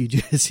thank you,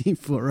 Jesse,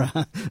 for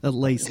at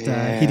least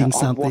hitting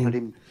something.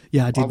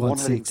 I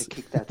wanted him to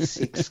kick that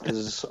 6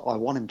 because I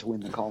want him to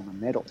win the Coleman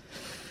medal.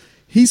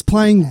 He's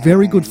playing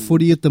very good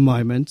footy at the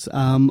moment.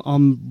 I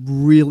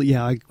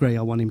agree.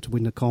 I want him to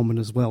win the Coleman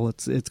as well.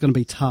 It's going to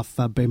be tough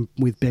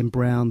with Ben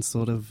Brown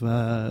sort of,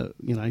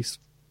 he's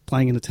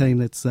playing in a team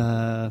that's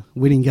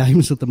winning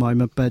games at the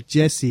moment. But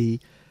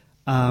Jesse,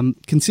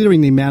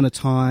 considering the amount of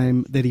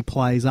time that he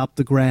plays up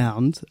the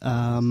ground,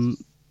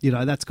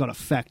 that's got to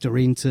factor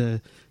into,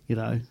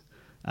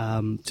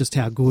 just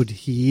how good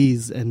he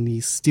is. And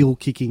he's still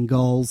kicking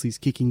goals. He's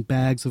kicking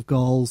bags of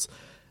goals.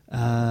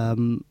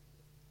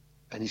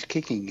 And his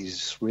kicking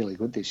is really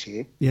good this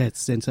year. Yeah,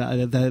 it's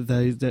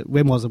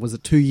when was it? Was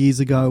it 2 years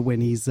ago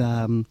when his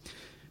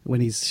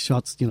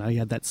shots, he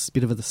had that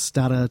bit of a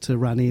stutter to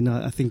run in.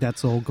 I think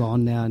that's all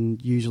gone now. And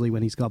usually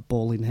when he's got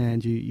ball in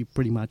hand, you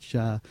pretty much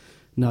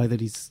know that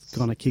he's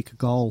going to kick a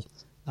goal.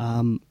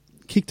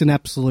 Kicked an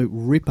absolute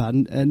ripper,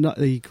 and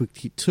he could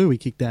kick two. He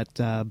kicked that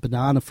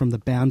banana from the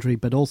boundary,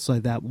 but also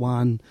that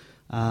one.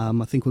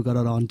 I think we got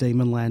it on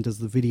Demonland as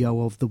the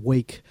video of the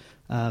week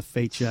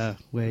feature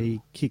where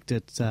he kicked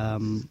it,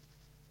 from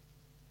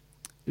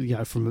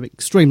an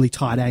extremely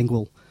tight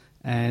angle,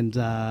 and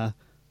I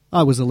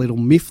was a little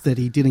miffed that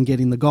he didn't get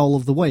in the goal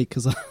of the week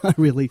because I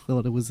really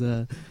thought it was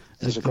a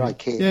great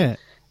kick. Yeah.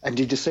 And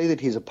did you see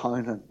that his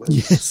opponent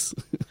was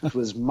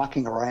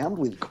mucking around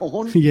with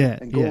Gawn? Yeah.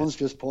 And Gawn's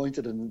just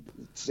pointed and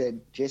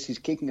said, "Jesse's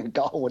kicking a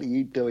goal. What are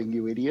you doing,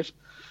 you idiot?"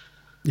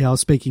 Yeah, I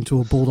was speaking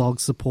to a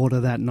Bulldogs supporter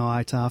that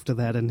night after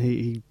that, and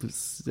he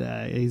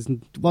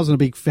wasn't a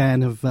big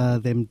fan of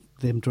them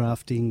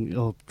drafting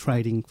or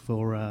trading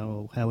for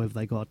or however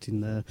they got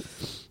in the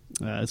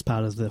as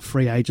part of the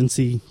free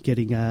agency,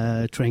 getting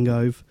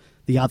Trengove,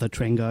 the other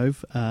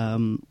Trengove.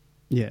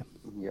 Yeah.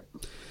 Yep.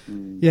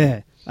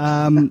 Yeah.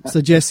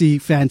 So Jesse,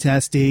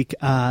 fantastic.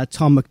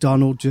 Tom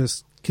McDonald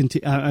just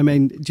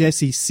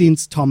Jesse,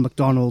 since Tom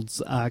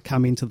McDonald's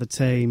come into the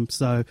team,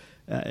 so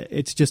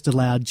it's just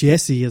allowed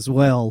Jesse as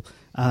well.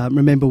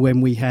 Remember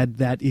when we had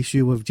that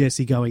issue of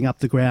Jesse going up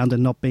the ground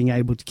and not being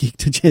able to kick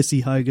to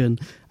Jesse Hogan?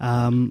 He's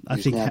now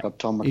got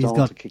Tom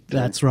McDonald to kick to.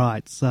 That's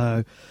right.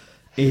 So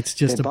it's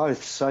just they're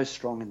both so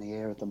strong in the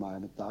air at the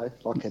moment, though.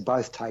 Like they're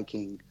both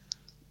taking,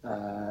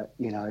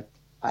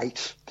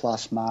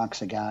 8+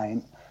 marks a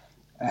game.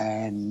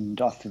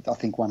 And I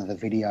think one of the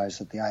videos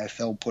that the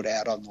AFL put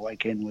out on the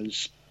weekend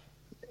was,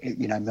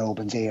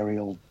 Melbourne's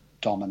aerial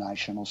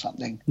domination or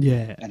something.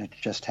 Yeah. And it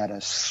just had a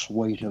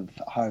suite of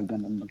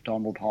Hogan and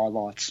McDonald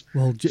highlights.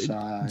 Well,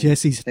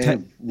 Jesse's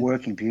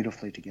working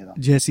beautifully together.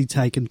 Jesse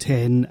taken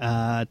 10,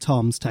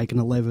 Tom's taken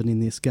 11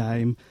 in this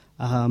game.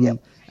 And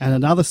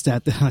another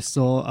stat that I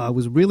saw, I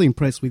was really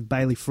impressed with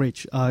Bailey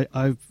Fritsch.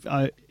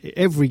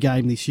 Every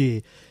game this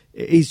year,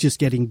 he's just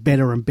getting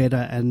better and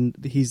better, and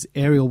his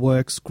aerial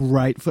work's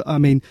great.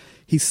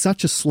 He's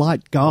such a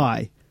slight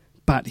guy,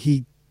 but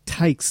he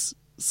takes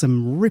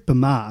some ripper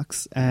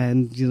marks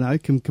and,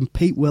 can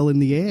compete well in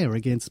the air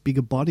against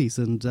bigger bodies.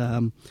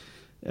 And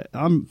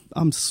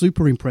I'm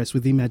super impressed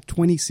with him. Had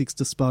 26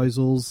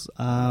 disposals.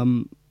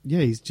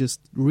 He's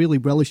just really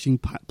relishing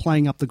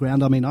playing up the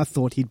ground. I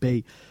thought he'd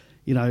be,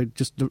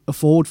 just a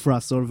forward for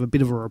us, sort of a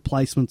bit of a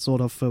replacement sort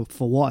of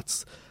for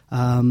Watts.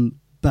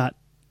 But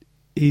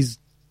his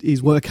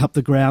work up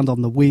the ground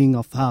on the wing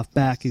off half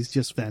back is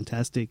just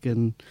fantastic,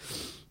 and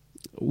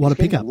what He's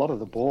a pickup! A lot of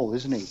the ball,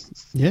 isn't he?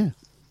 Yeah,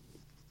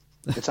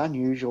 it's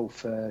unusual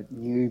for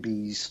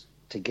newbies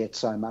to get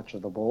so much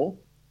of the ball.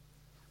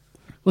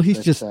 Well, he's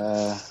just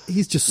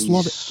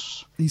slotted.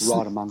 He's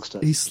right amongst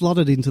it. He's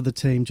slotted into the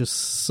team just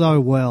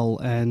so well,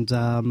 and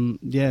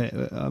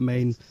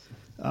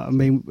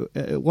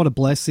what a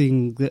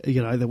blessing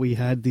that we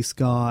had this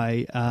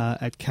guy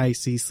at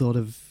Casey. Sort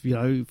of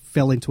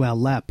fell into our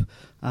lap,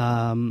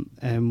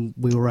 and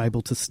we were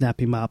able to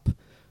snap him up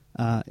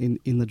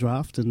in the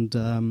draft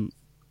and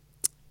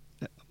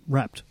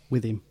wrapped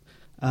with him.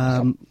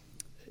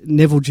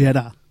 Neville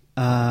Jetta,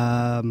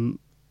 I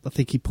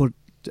think he put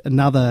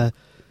another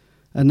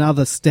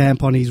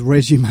stamp on his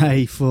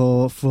resume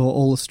for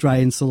All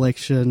Australian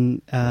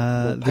selection.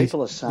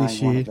 People are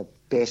saying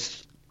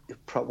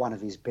one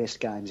of his best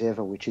games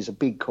ever, which is a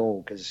big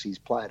call because he's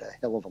played a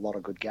hell of a lot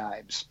of good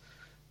games.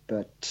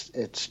 But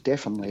it's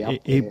definitely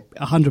up there.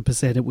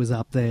 100% it was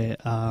up there.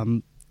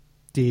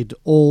 Did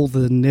all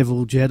the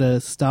Neville Jetta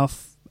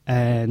stuff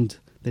and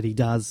that he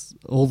does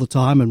all the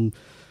time. And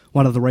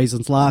one of the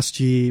reasons last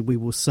year we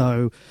were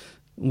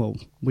a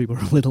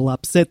little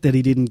upset that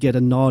he didn't get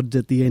a nod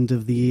at the end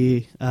of the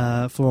year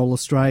for All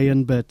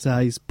Australian, but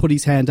he's put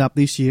his hand up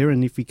this year,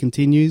 and if he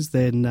continues,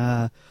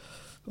 then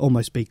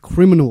almost be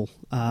criminal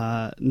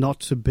not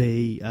to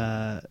be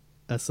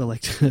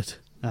selected.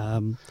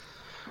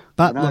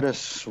 But I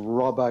notice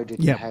Robbo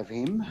didn't have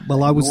him,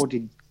 nor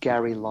did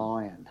Gary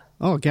Lyon.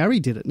 Oh, Gary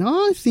did it. No,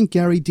 I think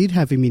Gary did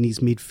have him in his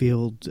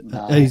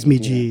midfield, his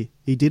mid-year.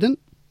 He didn't?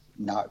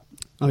 No.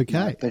 Okay.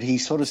 No, but he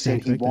sort of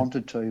said he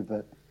wanted to,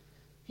 but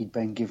he'd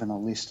been given a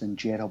list and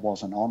Jetta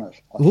wasn't on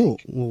it, I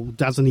think. Well,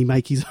 doesn't he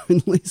make his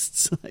own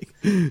lists?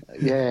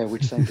 Yeah,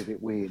 which seems a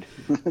bit weird.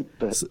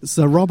 But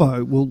so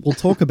Robbo, we'll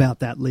talk about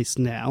that list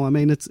now.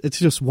 It's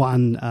just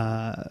one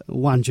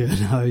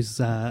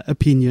journo's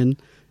opinion,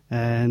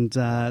 and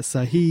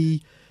so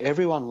he.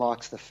 Everyone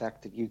likes the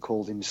fact that you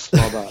called him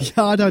Slobbo.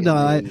 Yeah, I don't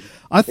know.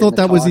 I thought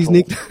that was his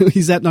nickname.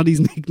 Is that not his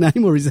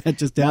nickname, or is that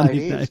just our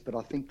nickname? No, it is, but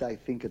I think they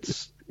think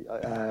it's...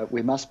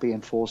 we must be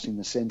enforcing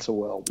the censor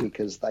world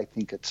because they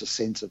think it's a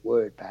censored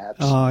word, perhaps.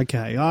 Oh,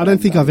 okay. I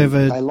don't think I've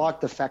ever... They like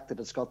the fact that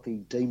it's got the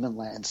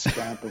Demonland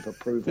stamp of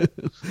approval.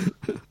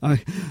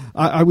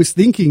 I was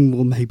thinking,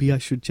 well, maybe I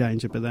should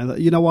change it, but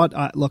then, you know what?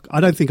 I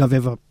don't think I've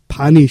ever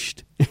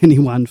punished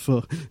anyone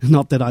for,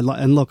 not that I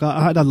like, and look,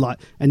 I don't like,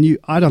 and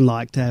I don't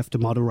like to have to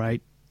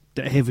moderate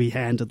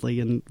heavy-handedly,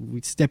 and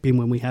we step in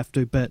when we have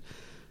to, but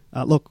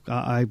look,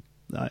 I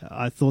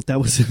thought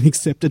that was an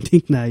accepted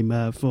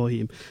nickname for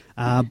him.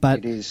 But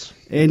it is.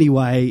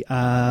 Anyway,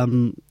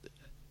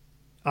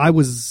 I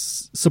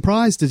was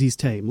surprised at his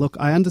team. Look,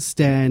 I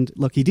understand.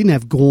 Look, he didn't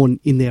have Gawn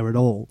in there at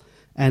all.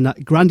 And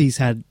Grundy's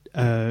had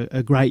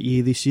a great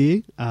year this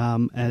year.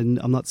 And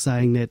I'm not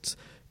saying that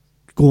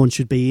Gawn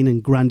should be in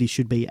and Grundy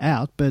should be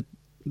out. But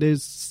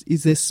is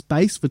there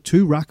space for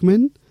two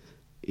ruckmen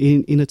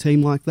in a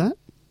team like that?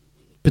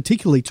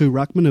 Particularly two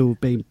ruckmen who have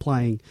been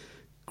playing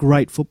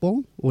great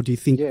football? Or do you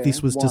think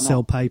this was to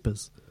sell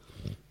papers?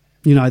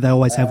 You know, they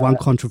always have one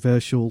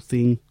controversial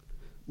thing.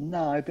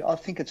 No, I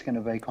think it's going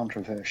to be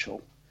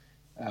controversial.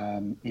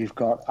 You've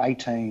got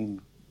 18,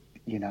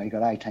 you've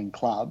got 18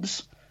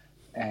 clubs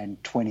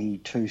and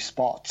 22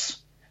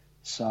 spots.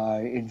 So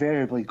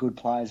invariably good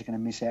players are going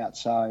to miss out.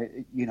 So,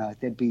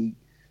 there'd be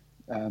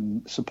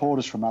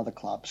supporters from other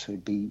clubs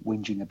who'd be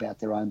whinging about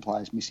their own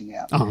players missing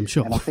out. Oh, I'm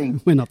sure. And I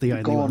think we're not the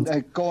only ones.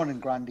 Gawn and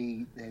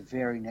Grundy, they're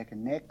very neck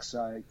and neck,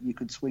 so you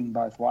could swing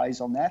both ways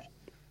on that.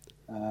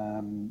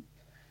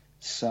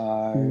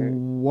 So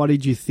what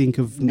did you think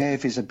of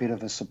Nev? Is a bit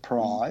of a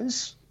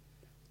surprise,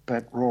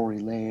 but Rory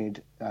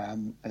Laird,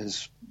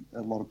 as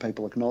a lot of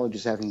people acknowledge,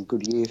 is having a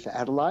good year for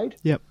Adelaide.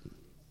 Yep.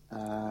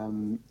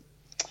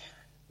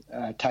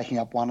 Taking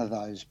up one of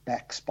those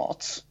back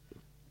spots.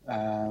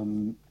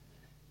 I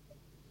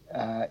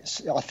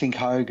think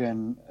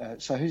Hogan.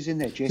 So who's in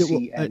there?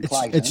 Jesse and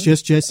Clayton. It's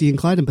just Jesse and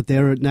Clayton, but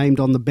they're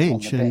named on the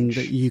bench, and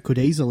you could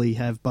easily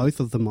have both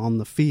of them on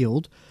the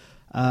field.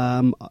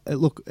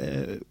 Look.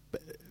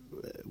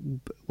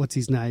 What's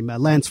his name?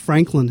 Lance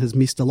Franklin has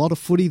missed a lot of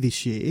footy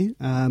this year.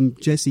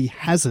 Jesse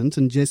hasn't,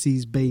 and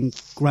Jesse's been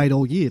great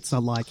all year. It's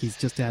not like he's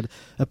just had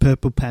a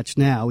purple patch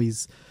now. He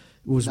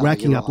was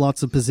racking up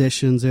lots of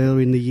possessions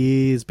earlier in the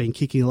year. He's been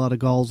kicking a lot of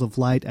goals of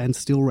late and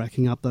still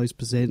racking up those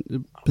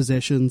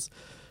possessions.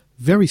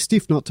 Very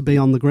stiff not to be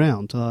on the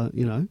ground,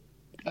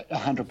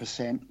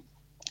 100%,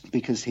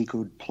 because he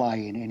could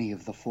play in any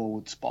of the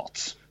forward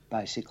spots,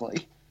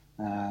 basically.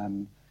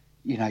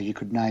 You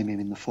could name him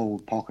in the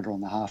forward pocket or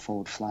on the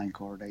half-forward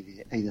flank or at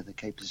either of the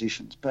key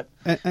positions. But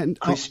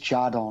Chris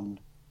Chardon,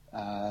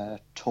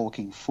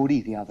 talking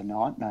footy the other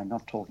night, no,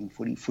 not talking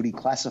footy, Footy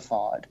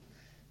Classified,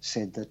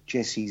 said that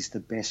Jesse's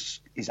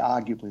is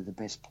arguably the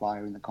best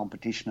player in the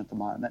competition at the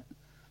moment,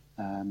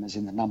 as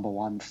in the number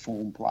one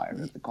form player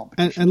at the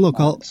competition. And look,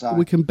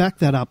 we can back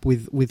that up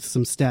with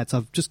some stats.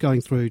 I'm just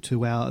going through to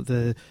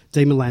the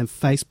Demonland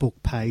Facebook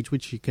page,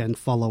 which you can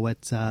follow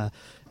at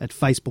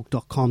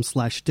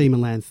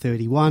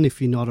facebook.com/Demonland31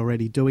 if you're not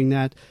already doing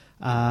that.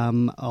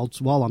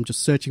 While I'm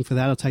just searching for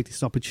that, I'll take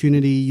this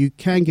opportunity. You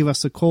can give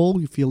us a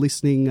call if you're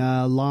listening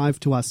live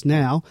to us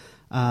now.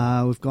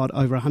 We've got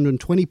over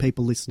 120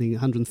 people listening,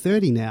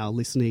 130 now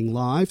listening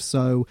live.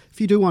 So if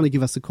you do want to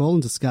give us a call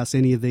and discuss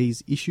any of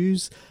these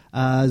issues,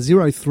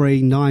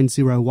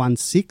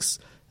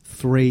 039016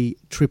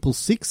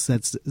 3666.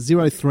 That's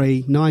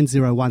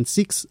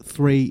 039016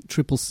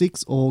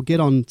 3666, or get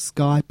on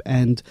Skype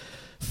and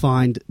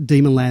find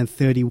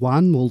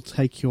Demonland31. We'll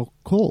take your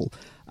call.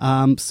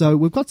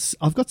 So I've got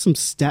some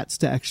stats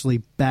to actually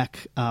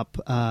back up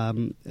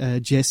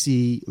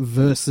Jesse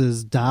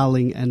versus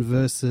Darling and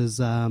versus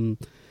Ben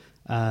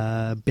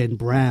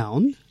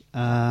Brown.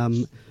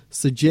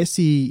 So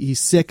Jesse,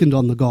 he's second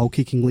on the goal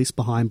kicking list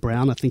behind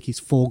Brown. I think he's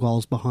 4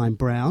 goals behind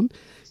Brown.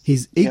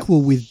 He's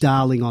equal with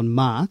Darling on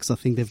marks. I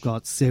think they've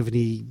got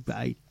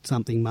 78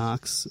 something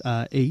marks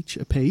each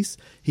apiece.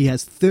 He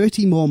has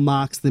 30 more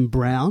marks than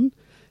Brown,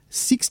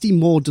 60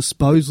 more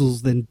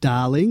disposals than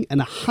Darling, and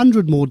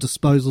 100 more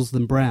disposals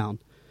than Brown.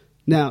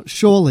 Now,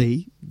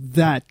 surely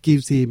that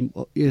gives him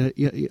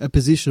a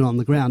position on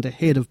the ground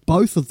ahead of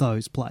both of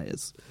those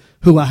players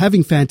who are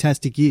having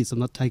fantastic years. I'm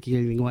not taking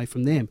anything away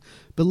from them.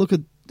 But look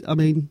at,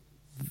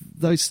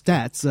 those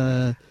stats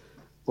are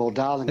Well,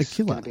 Darling's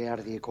going to be out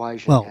of the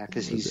equation now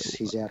because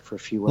he's out for a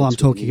few weeks. Well, I'm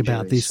talking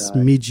about this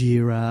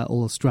mid-year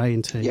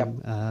All-Australian team. Yep.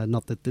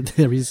 Not that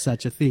there is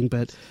such a thing,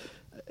 but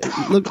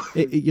look,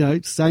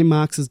 same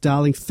marks as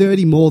Darling,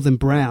 30 more than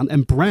Brown,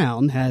 and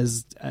Brown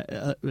has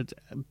a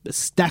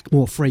stack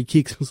more free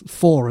kicks,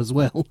 4 as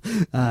well,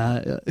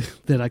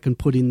 that I can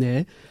put in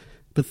there.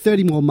 But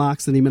 30 more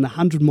marks than him and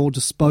 100 more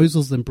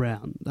disposals than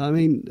Brown. I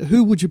mean,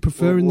 who would you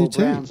prefer in your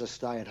team? Brown's a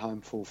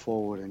stay-at-home full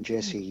forward, and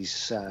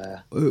Jesse's...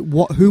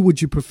 Who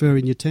would you prefer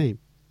in your team?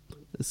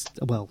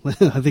 Well,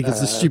 I think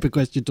it's a stupid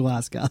question to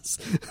ask us,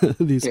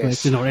 this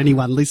question, or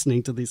anyone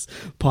listening to this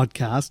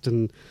podcast.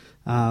 And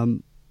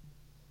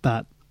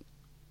But,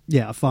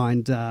 yeah, I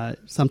find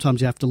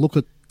sometimes you have to look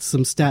at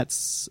some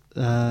stats,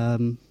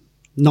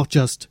 not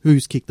just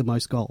who's kicked the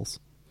most goals.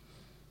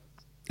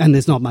 And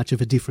there's not much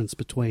of a difference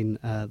between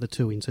the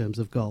two in terms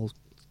of goals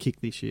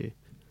kicked this year.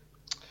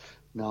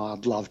 No,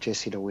 I'd love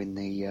Jesse to win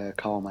the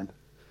Coleman.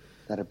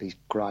 That'd be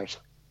great.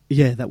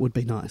 Yeah, that would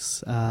be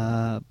nice.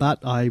 But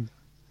I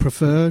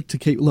prefer to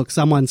keep. Look,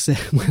 someone said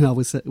when I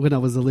was a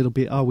little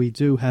bit. Oh, we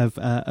do have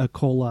a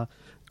caller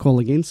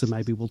calling in, so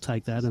maybe we'll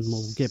take that, and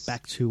we'll get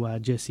back to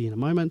Jesse in a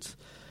moment.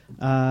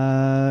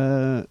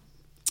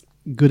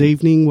 Good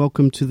evening.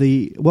 Welcome to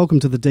the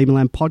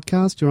Demonland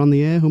podcast. You're on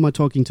the air. Who am I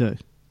talking to?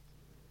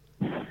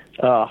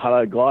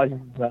 Hello, guys.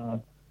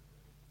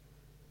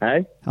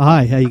 Hey.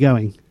 Hi. How you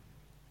going?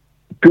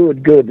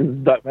 Good.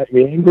 Don't make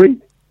me angry.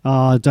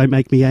 Oh, don't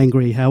make me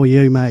angry. How are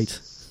you,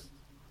 mate?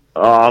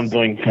 Oh, I'm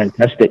doing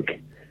fantastic.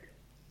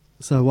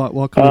 So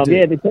what can we do?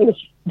 Yeah,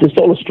 this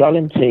all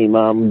Australian team,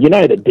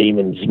 the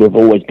Demons, we've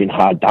always been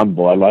hard done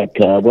by. Like,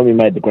 when we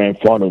made the grand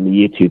final in the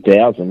year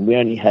 2000, we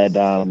only had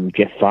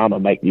Jeff Farmer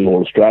make the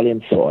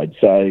All-Australian side.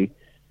 So,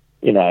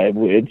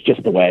 it's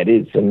just the way it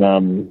is.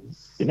 And,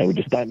 we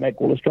just don't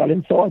make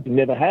All-Australian sides. We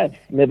never have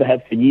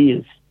for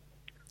years.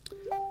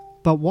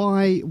 But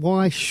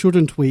why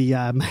shouldn't we?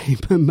 Why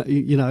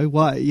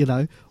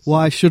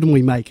shouldn't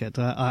we make it?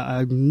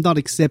 I'm not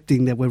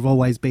accepting that we've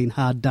always been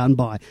hard done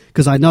by,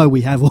 because I know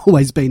we have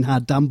always been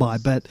hard done by.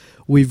 But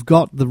we've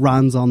got the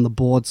runs on the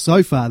board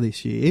so far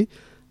this year.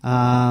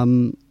 Why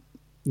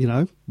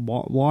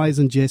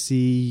isn't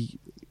Jesse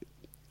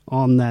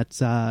on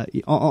that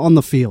on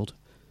the field?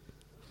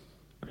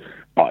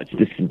 Oh, it's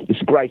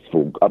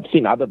disgraceful. I've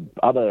seen other.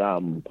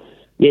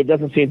 It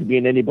doesn't seem to be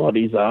in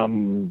anybody's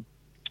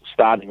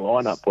starting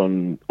lineup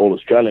on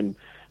All-Australian.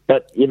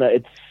 But,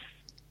 it's,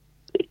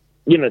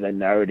 the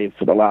narrative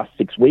for the last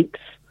 6 weeks.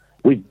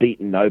 We've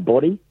beaten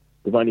nobody.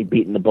 We've only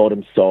beaten the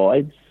bottom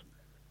sides.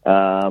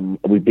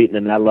 We've beaten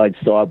an Adelaide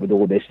side with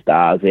all their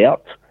stars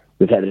out.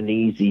 We've had an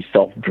easy,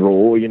 soft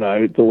draw.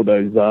 It's all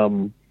those,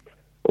 and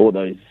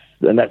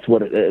that's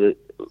what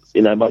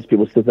most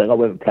people still think,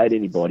 we haven't played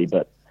anybody.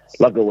 But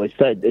like I always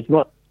said, it's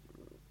not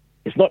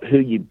who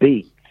you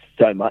beat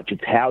so much,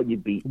 it's how you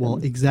beat them. Well,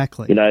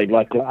 exactly.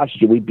 Like last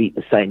year, we beat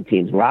the same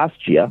teams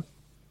last year,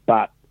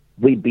 but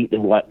we beat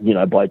them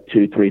by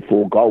 2, 3,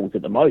 4 goals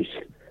at the most.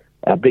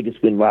 Our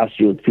biggest win last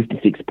year was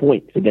 56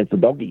 points against the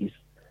Doggies,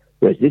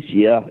 whereas this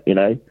year,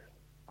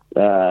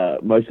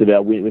 most of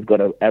our we've got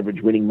an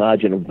average winning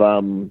margin of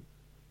over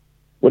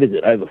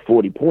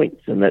 40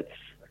 points, and that's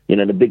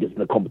the biggest in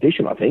the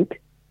competition, I think.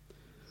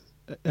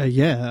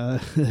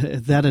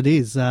 That it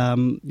is. I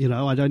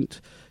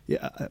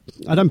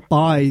don't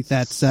buy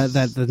that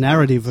the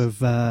narrative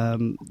of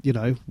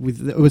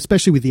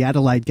especially with the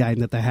Adelaide game,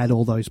 that they had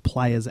all those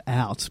players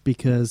out,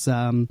 because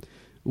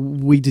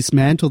we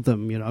dismantled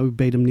them. We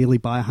beat them nearly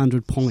by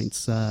 100 points.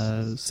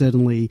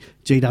 Certainly,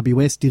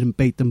 GWS didn't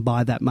beat them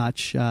by that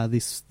much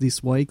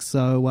this week.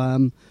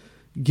 So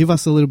give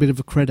us a little bit of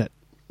a credit.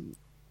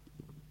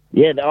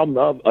 Yeah, I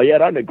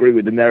don't agree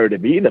with the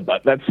narrative either,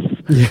 but that's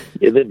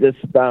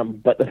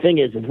but the thing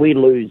is, if we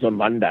lose on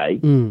Monday,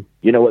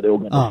 you know what they're all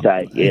going to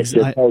say? Yes,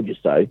 told you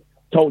so.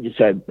 Told you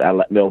so.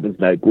 Melbourne's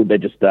no good. They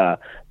just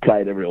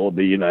played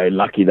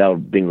lucky. They were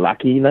being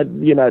lucky. You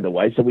know the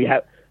way. So we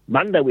have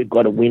Monday. We've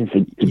got to win to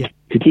get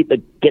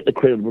the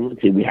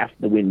credibility. We have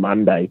to win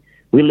Monday.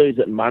 We lose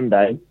it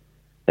Monday,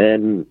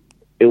 and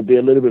it'll be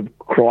a little bit of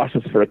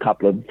crisis for a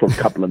couple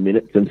of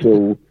minutes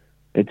until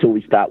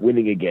we start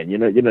winning again. You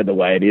know the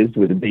way it is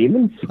with the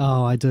Demons.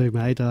 Oh, I do,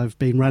 mate. I've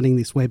been running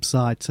this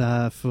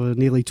website for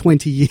nearly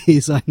 20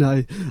 years. I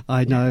know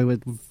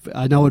it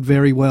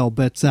very well.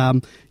 But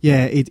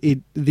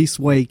this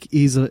week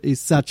is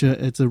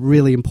a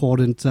really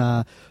important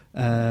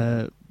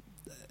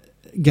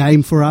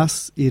game for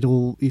us.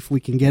 If we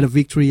can get a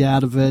victory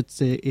out of it,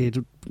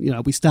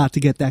 we start to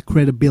get that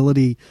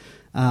credibility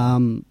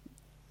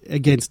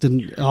against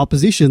an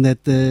opposition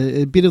that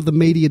a bit of the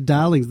media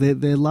darlings.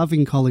 They're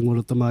loving Collingwood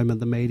at the moment,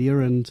 the media,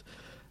 and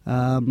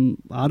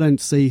I don't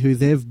see who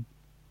they've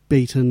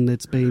beaten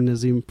that's been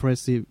as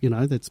impressive.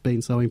 That's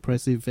been so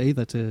impressive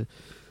either to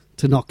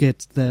not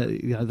get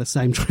the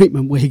same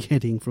treatment we're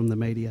getting from the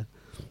media.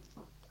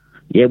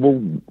 Yeah,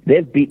 well,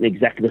 they've beaten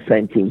exactly the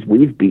same teams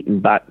we've beaten,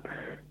 but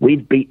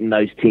we've beaten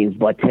those teams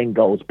by 10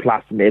 goals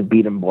plus, and they've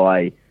beaten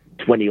by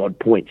 20 odd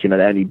points. They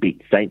only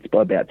beat Saints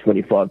by about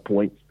 25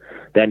 points.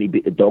 They only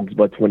beat the Dogs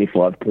by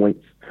 25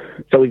 points.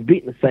 So we've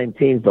beaten the same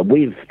teams, but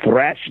we've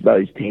thrashed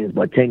those teams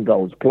by 10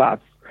 goals plus.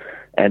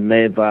 And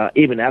they've,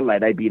 even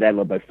Adelaide, they beat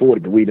Adelaide by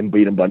 40, but we didn't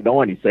beat them by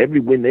 90. So every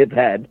win they've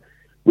had,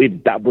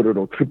 we've doubled it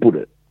or tripled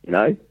it,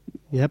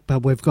 Yep,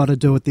 but we've got to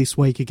do it this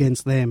week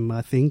against them,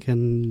 I think,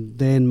 and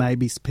then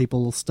maybe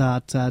people will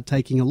start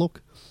taking a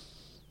look.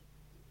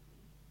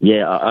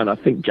 Yeah, and I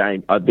think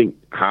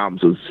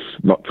Harms was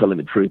not telling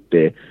the truth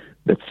there.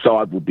 The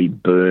side will be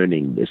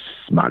burning this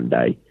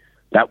Monday.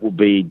 That will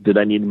be, do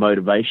they need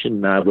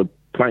motivation? No, we're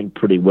playing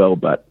pretty well,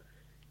 but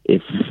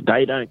if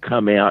they don't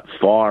come out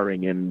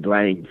firing and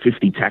laying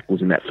 50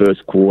 tackles in that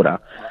first quarter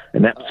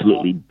and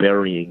absolutely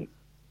burying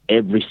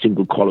every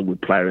single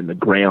Collingwood player in the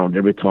ground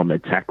every time they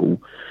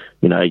tackle,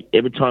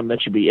 every time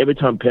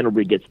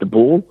Pendlebury gets the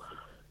ball,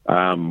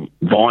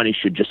 Viney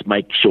should just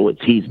make sure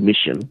it's his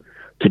mission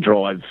to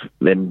drive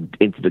them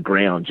into the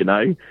ground,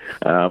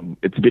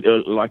 It's a bit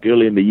like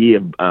early in the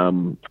year,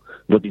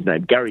 what's his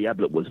name? Gary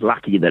Ablett was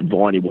lucky that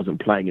Viney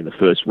wasn't playing in the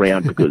first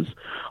round because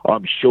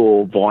I'm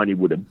sure Viney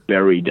would have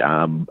buried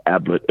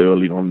Ablett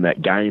early on in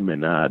that game,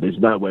 and there's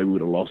no way we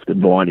would have lost if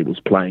Viney was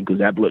playing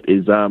because Ablett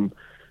is,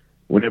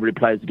 whenever he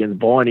plays against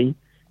Viney,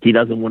 he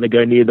doesn't want to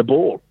go near the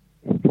ball.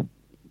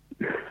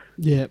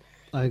 Yeah,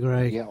 I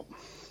agree. Yeah.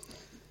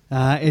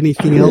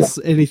 Anything else?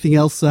 Anything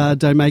else?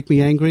 Don't make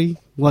me angry.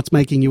 What's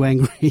making you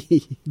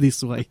angry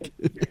this week?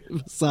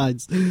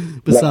 besides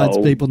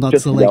people not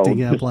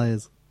selecting our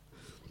players.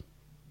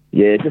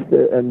 Yeah,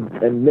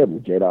 and Neville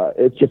Jetta.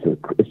 It's just.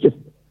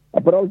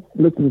 But I was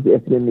listening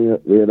to SN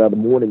the other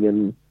morning,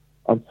 and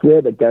I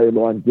swear that Gary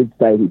Lyon did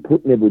say he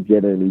put Neville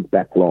Jetta in his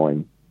back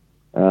line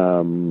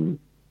because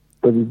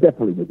he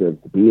definitely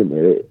deserves to be in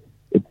there.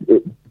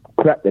 It's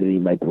crap that he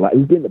didn't make the late.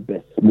 He's been the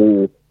best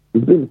small.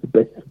 He's been the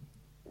best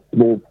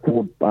small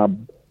forward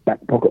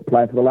back pocket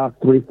player for the last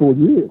 3 or 4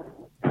 years.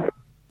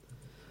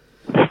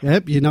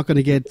 Yep, you're not going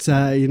to get.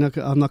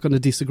 I'm not going to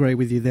disagree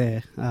with you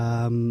there.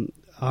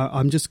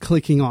 I'm just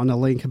clicking on a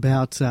link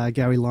about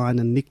Gary Lyon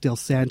and Nick Del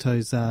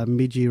Santo's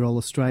mid-year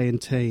All-Australian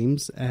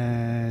teams,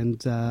 and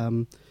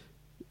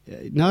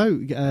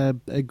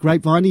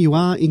Grapevine, you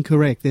are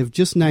incorrect. They've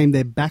just named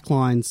their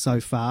backline so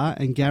far,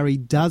 and Gary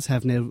does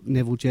have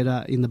Neville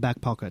Jetta in the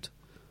back pocket.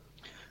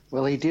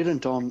 Well, he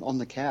didn't on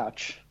the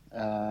couch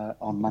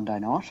on Monday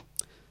night.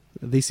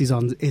 This is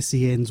on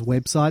SEN's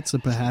website, so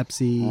perhaps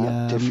he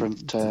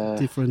different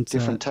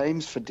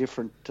teams for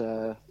different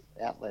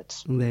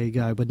outlets. There you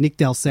go. But Nick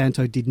Del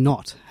Santo did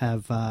not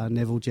have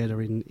Neville Jetta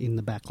in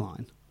the back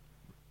line.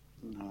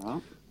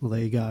 No. Well,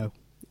 there you go.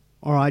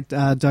 All right,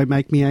 don't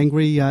make me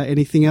angry.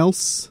 Anything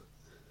else?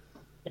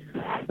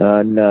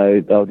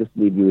 No, I'll just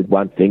leave you with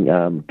one thing.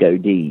 Go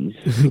D's.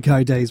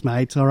 Go D's,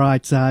 mate. All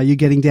right, you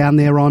getting down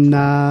there on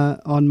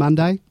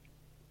Monday?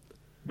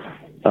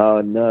 No,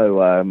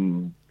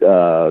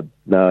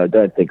 I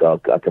don't think I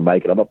can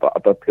make it. I'm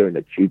up here in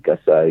Echuca,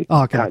 so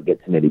I can't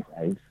get to many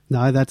games.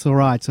 No, that's all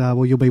right.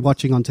 Well, you'll be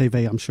watching on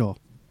TV, I'm sure.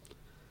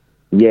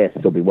 Yes,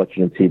 I'll be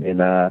watching on TV.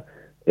 And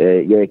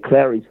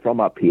Clary's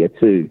from up here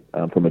too,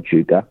 from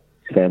Echuca.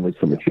 His family's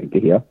from Echuca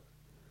here.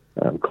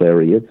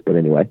 Clary is, but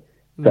anyway.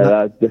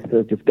 So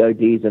just go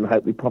D's and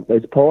hope we pump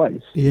those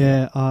pies.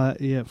 Yeah,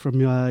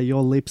 from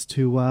your lips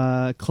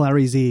to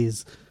Clary's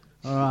ears.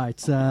 All right.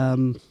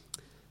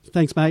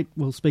 Thanks, mate.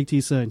 We'll speak to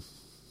you soon.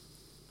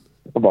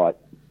 Bye-bye.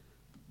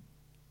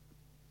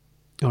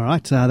 All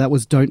right, that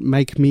was Don't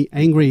Make Me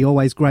Angry.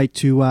 Always great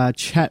to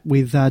chat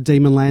with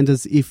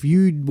Demonlanders. If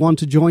you want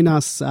to join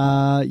us,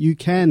 you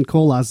can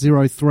call us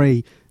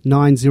 03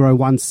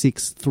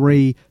 9016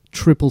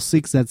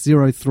 3666. That's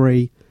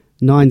 03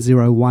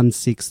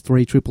 9016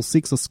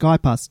 3666, or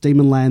Skype us,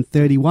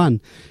 Demonland31.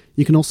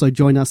 You can also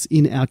join us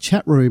in our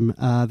chat room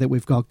that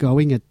we've got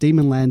going at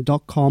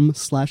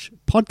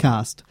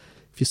demonland.com/podcast.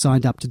 If you're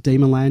signed up to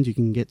Demonland, you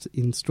can get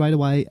in straight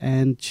away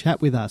and chat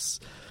with us.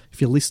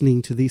 If you're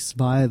listening to this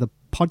via the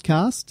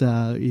podcast,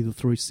 either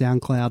through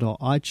SoundCloud or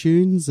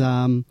iTunes,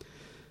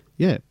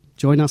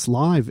 join us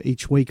live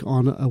each week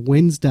on a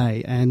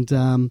Wednesday. And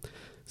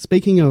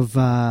speaking of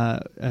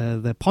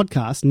the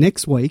podcast,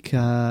 next week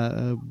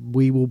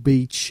we will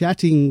be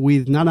chatting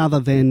with none other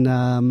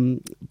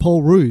than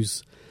Paul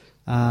Roos.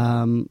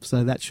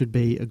 So that should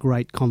be a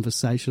great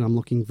conversation. I'm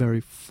looking very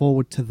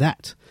forward to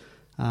that.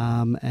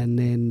 And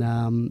then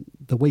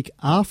the week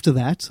after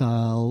that,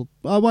 I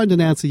won't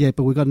announce it yet,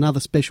 but we've got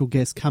another special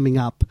guest coming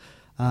up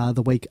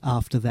the week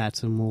after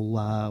that, and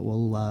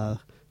we'll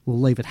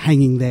leave it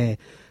hanging there.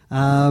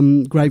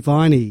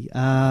 Grapevine,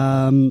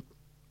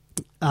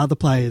 other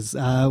players,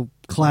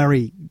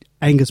 Clary,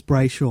 Angus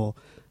Brayshaw,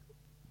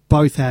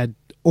 both had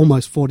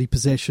almost 40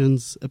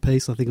 possessions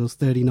apiece. I think it was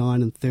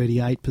 39 and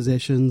 38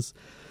 possessions.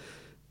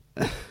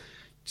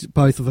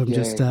 Both of them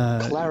just...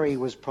 Clary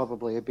was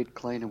probably a bit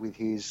cleaner with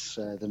his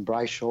than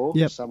Brayshaw.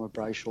 Yep. Some of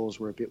Brayshaw's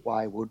were a bit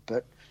wayward,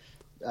 but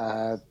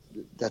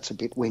that's a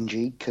bit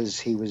whingy because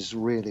he was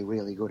really,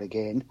 really good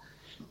again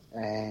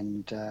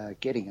and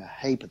getting a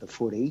heap of the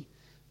footy.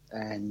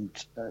 And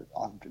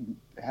I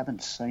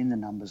haven't seen the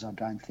numbers, I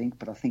don't think,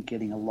 but I think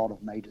getting a lot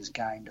of metres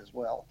gained as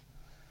well.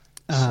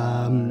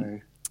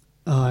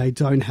 I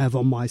don't have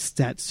on my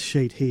stats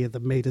sheet here the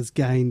metres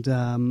gained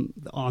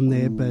on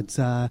there, but...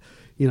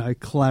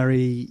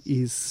 Clary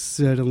is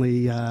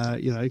certainly,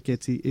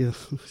 gets a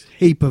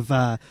heap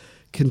of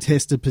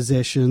contested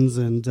possessions.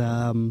 And,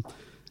 and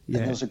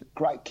there was a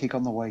great kick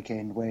on the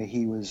weekend where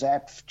he was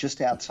at just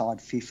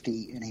outside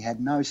 50 and he had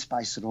no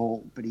space at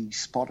all, but he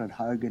spotted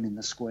Hogan in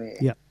the square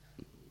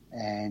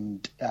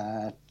and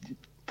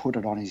put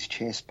it on his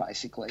chest,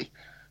 basically.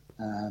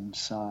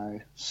 So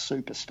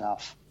super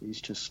stuff. He's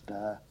just...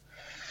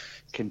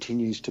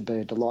 continues to be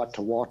a delight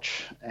to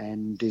watch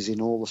and is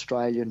in all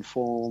Australian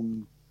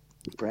form,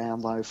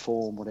 Brownlow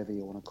form, whatever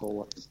you want to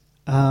call it.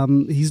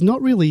 He's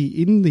not really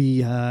in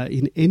the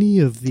in any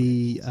of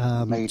the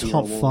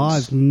top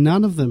awards. 5.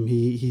 None of them.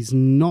 He's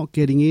not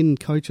getting in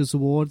coaches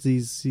awards.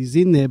 He's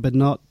in there, but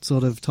not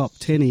sort of top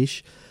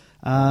 10-ish.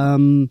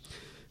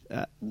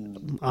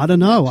 I don't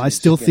know. I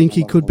still think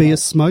he could be a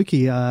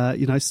smoky.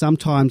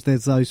 Sometimes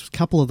there's those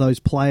couple of those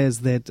players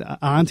that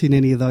aren't in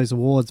any of those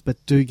awards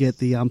but do get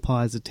the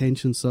umpire's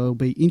attention. So it'll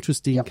be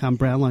interesting come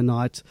Brownlow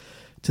night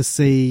to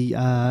see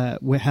how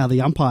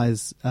the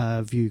umpires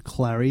view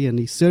Clary. And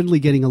he's certainly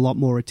getting a lot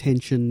more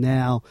attention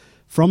now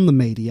from the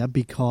media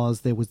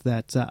because there was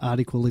that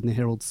article in the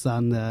Herald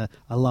Sun.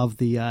 I love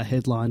the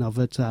headline of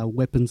it,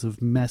 Weapons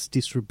of Mass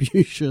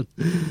Distribution.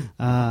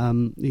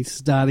 He's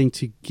starting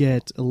to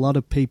get a lot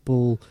of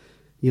people,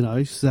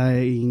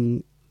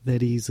 saying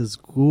that he's as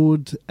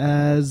good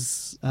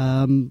as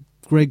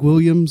Greg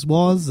Williams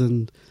was,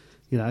 and,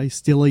 he's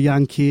still a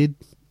young kid,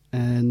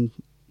 and,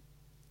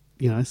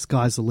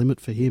 sky's the limit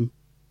for him.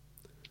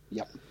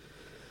 Yep.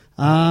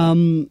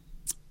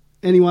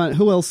 Anyone,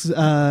 who else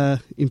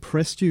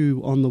impressed you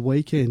on the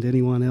weekend?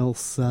 Anyone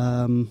else?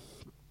 Everyone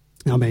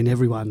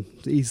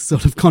is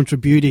sort of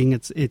contributing.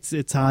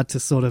 It's hard to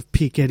sort of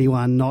pick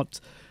anyone not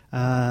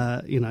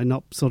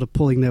sort of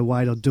pulling their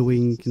weight or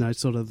doing,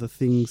 sort of the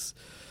things.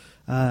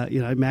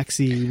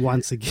 Maxi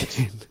once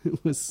again.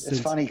 It's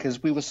funny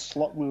because we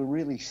were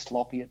really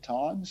sloppy at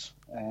times,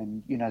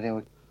 and there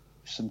were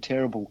some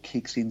terrible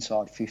kicks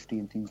inside 50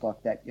 and things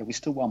like that. Yeah, we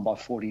still won by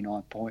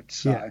 49 points.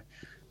 So. Yeah.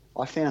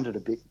 I found it a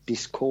bit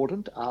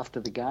discordant after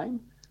the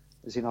game,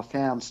 as in I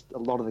found a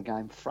lot of the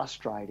game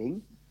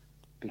frustrating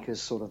because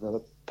sort of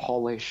the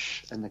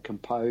polish and the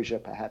composure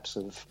perhaps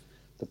of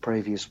the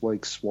previous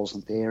weeks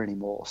wasn't there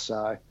anymore.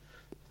 So,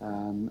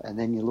 and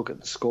then you look at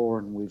the score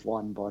and we've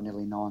won by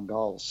nearly 9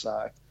 goals.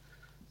 So,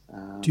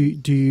 do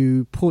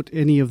you put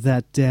any of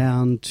that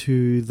down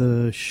to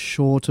the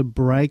shorter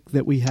break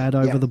that we had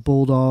over the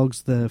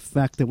Bulldogs, the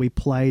fact that we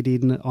played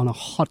on a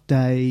hot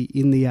day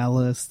in the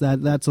Alice?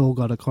 That's all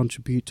got to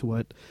contribute to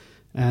it.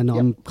 And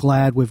I'm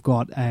glad we've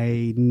got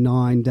a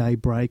 9-day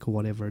break or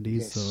whatever it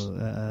is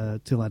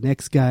till our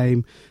next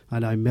game. I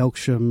know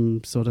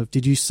Melksham sort of...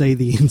 Did you see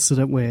the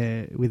incident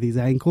with his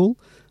ankle?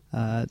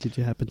 Did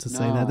you happen to see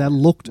that? It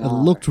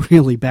looked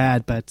really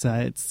bad, but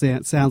it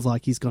sounds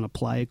like he's going to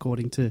play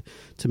according to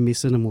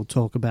Misson, and we'll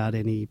talk about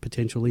any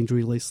potential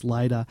injury list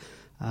later.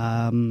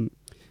 I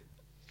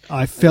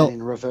felt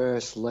in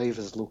reverse,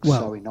 levers look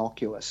so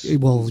innocuous.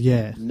 Well,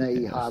 yeah,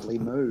 knee hardly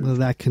moved. Well,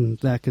 that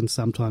can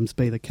sometimes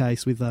be the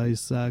case with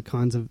those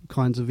kinds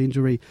of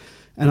injury,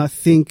 and I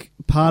think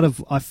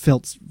I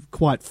felt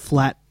quite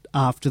flat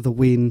after the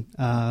win,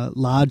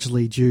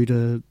 largely due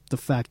to the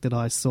fact that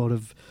I was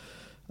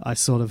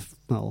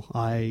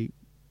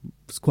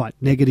quite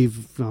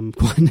negative.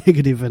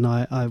 And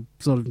I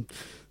sort of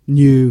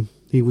knew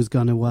he was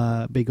going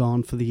to be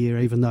gone for the year,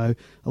 even though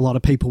a lot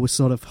of people were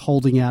sort of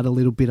holding out a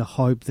little bit of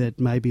hope that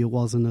maybe it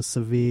wasn't as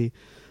severe.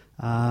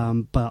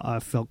 But I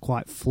felt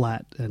quite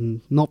flat,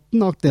 and not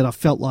that I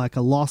felt like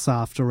a loss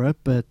after it,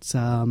 but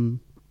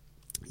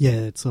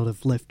it sort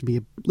of left me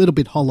a little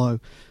bit hollow,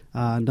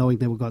 knowing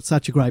that we've got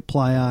such a great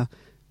player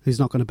who's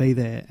not going to be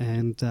there.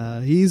 And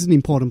he is an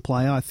important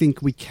player. I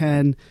think we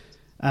can,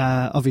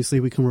 obviously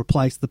we can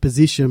replace the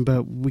position,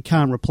 but we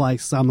can't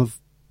replace some of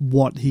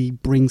what he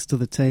brings to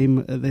the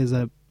team. There's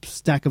a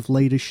stack of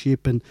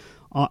leadership, and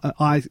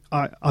I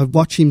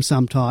watch him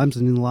sometimes,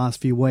 and in the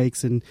last few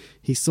weeks, and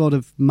he sort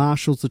of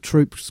marshals the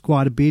troops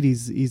quite a bit.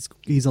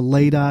 He's a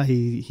leader.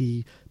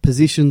 He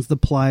positions the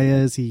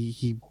players.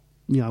 He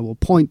will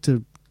point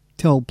to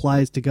tell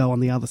players to go on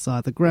the other side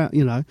of the ground.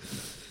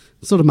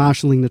 Sort of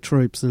marshalling the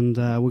troops, and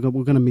we're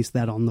going to miss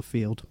that on the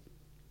field.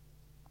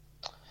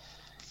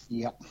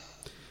 Yep.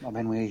 I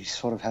mean, we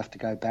sort of have to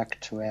go back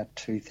to our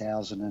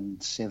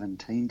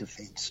 2017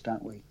 defence,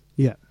 don't we?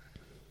 Yeah.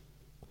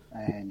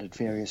 And at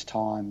various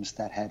times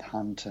that had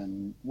Hunt,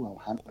 and,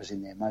 Hunt was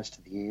in there most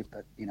of the year,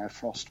 but,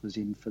 Frost was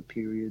in for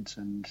periods,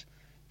 and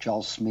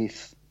Joel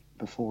Smith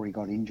before he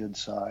got injured,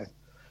 so...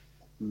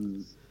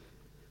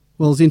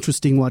 Well, it's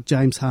interesting what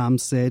James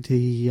Harms said.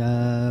 He,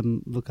 I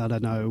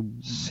don't know,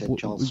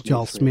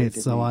 Joel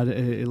Smith, so I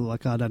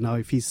don't know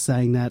if he's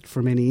saying that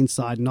from any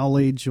inside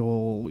knowledge,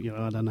 or,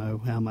 I don't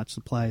know how much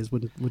the players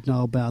would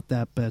know about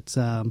that, but,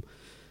 The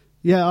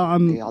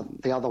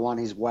other one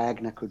is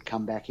Wagner could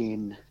come back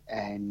in,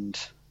 and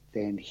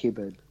then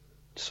Hibberd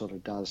sort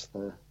of does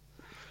the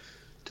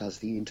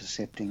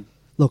intercepting.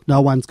 Look,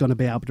 no one's going to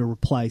be able to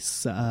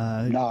replace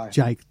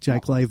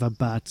Jake Lever,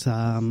 but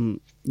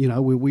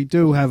we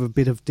do have a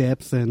bit of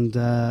depth, and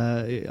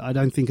I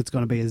don't think it's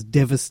going to be as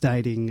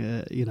devastating.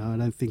 I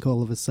don't think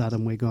all of a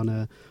sudden we're going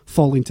to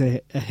fall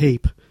into a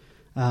heap.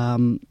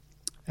 And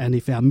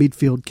if our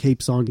midfield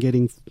keeps on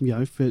getting,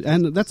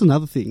 and that's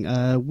another thing,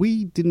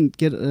 we didn't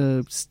get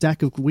a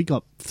stack of. We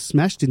got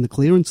smashed in the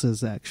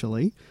clearances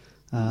actually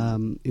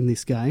in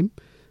this game.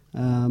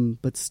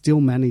 But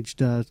still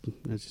managed, as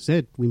you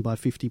said, win by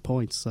 50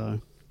 points. So,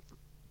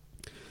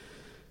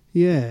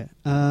 yeah.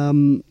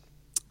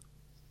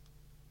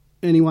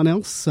 Anyone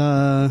else?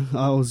 I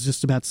was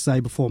just about to say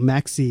before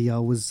Maxi, I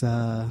was,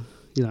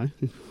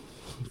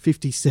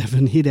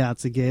 57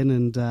 hit-outs again,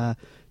 and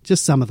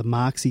just some of the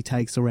marks he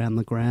takes around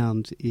the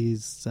ground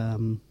is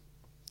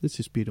it's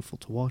just beautiful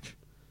to watch.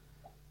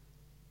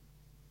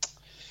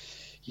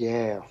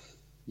 Yeah,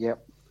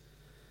 yep.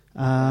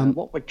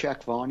 What were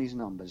Jack Viney's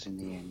numbers in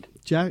the end?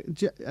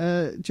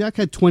 Jack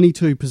had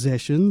 22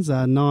 possessions,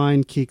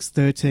 9 kicks,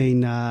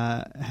 13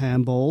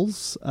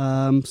 handballs.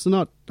 So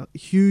not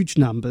huge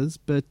numbers,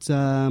 but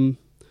I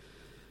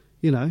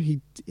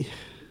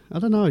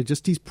don't know,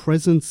 just his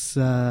presence.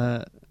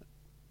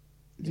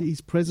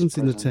 His presence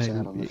in the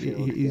team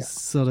is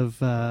sort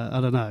of I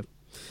don't know.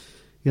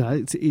 He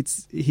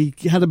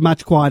had a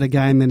much quieter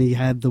game than he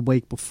had the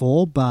week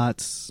before, but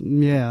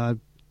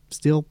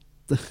still.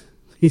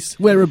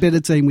 We're a better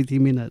team with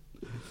him in it.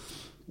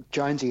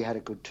 Jonesy had a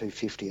good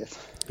 250th.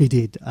 He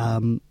did.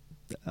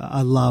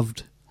 I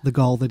loved the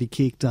goal that he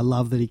kicked. I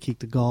love that he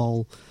kicked a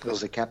goal. It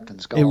was a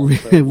captain's goal.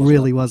 It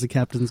really was a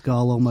captain's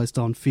goal, almost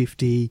on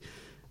 50.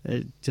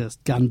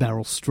 Just gun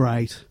barrel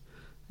straight.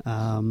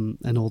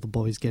 And all the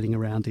boys getting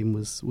around him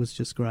was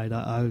just great.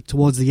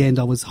 Towards the end,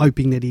 I was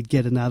hoping that he'd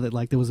get another.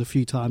 Like, there was a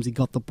few times he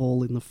got the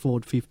ball in the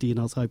forward 50, and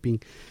I was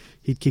hoping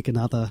he'd kick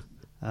another.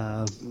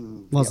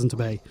 Wasn't to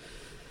be.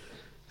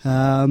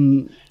 All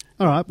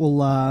right,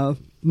 we'll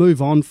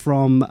move on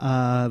from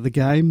the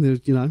game.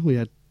 We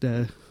had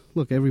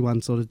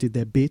everyone sort of did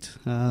their bit,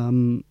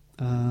 and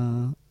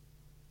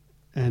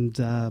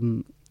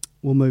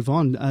we'll move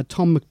on.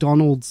 Tom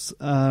McDonald's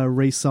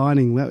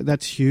re-signing,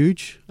 that's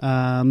huge.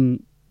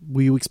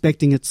 Were you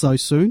expecting it so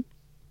soon?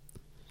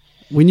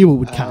 We knew it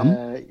would come.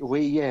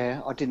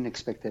 I didn't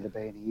expect there to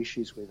be any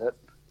issues with it,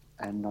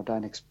 and I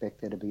don't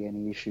expect there to be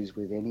any issues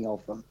with any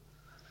of them.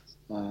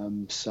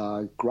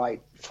 So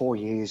great. 4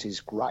 years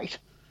is great.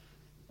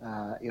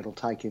 It'll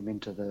take him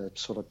into the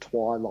sort of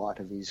twilight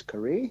of his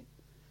career.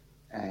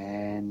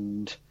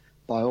 And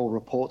by all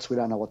reports, we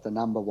don't know what the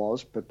number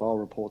was, but by all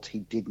reports, he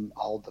didn't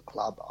hold the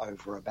club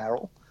over a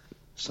barrel.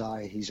 So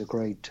he's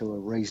agreed to a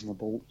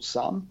reasonable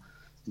sum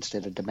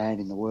instead of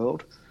demanding the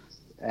world.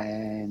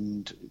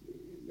 And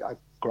a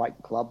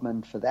great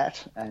clubman for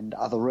that and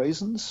other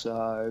reasons.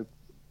 So,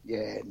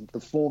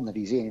 the form that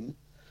he's in.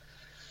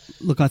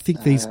 Look, I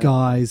think these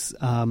guys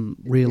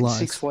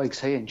realise... In 6 weeks,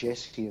 he and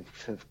Jesse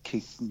have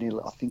kicked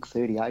nearly, I think,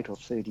 38 or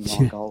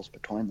 39 goals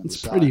between them.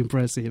 It's pretty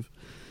impressive.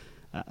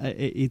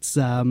 I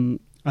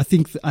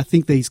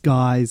think these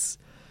guys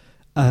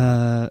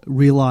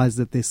realise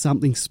that there's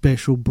something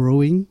special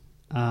brewing,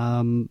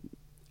 and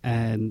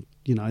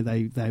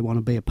they want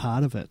to be a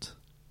part of it.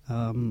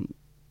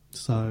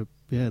 So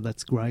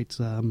that's great.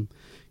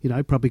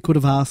 Probably could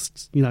have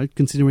asked.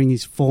 Considering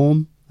his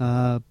form,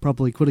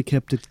 probably could have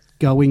kept it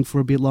going for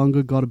a bit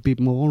longer, got a bit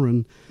more,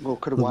 and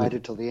could have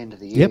waited till the end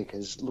of the year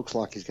because it looks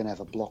like he's going to have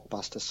a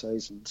blockbuster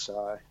season.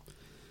 So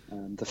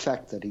the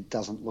fact that he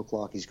doesn't look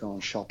like he's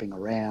gone shopping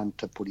around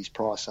to put his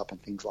price up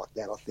and things like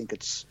that, I think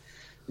it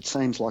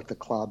seems like the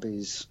club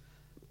is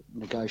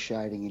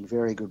negotiating in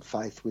very good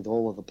faith with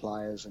all of the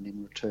players, and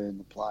in return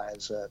the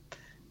players are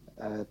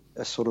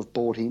sort of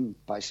bought in,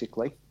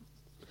 basically.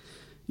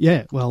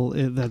 Yeah, well,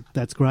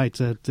 that's great.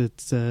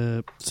 It's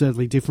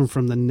certainly different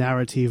from the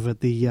narrative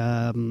at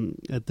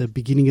the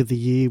beginning of the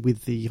year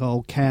with the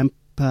whole camp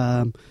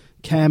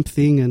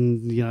thing,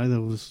 and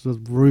there was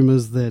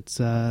rumours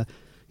that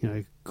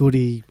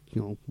Goody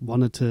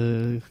wanted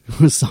to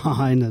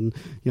resign, and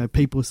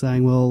people were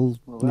saying,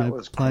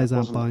 players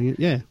aren't buying it.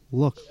 Yeah,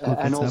 look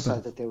and also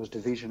happened. That there was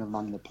division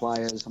among the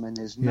players. I mean,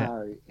 there's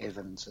no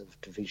evidence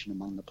of division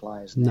among the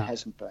players, and there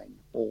hasn't been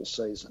all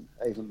season,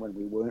 even when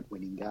we weren't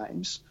winning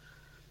games.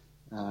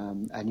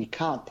 And you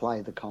can't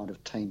play the kind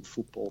of team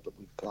football that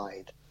we've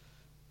played,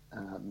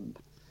 and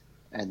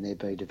there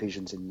be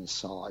divisions in the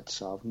side.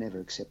 So I've never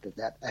accepted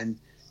that. And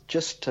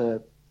just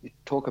to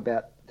talk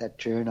about that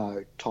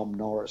journo, Tom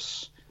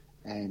Norris,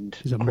 and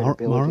is it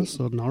Morris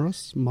or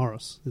Norris?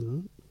 Morris,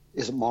 isn't it?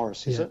 Is it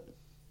Morris? Is it?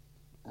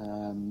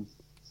 I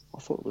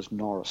thought it was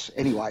Norris.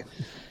 Anyway,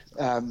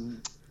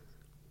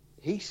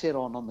 he said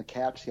on the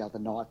couch the other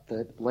night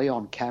that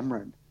Leon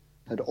Cameron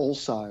had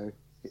also,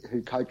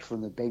 who coached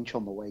from the bench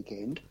on the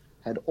weekend,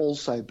 had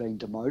also been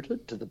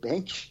demoted to the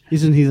bench.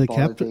 Isn't he the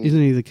captain? Isn't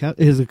he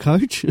he's the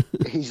coach?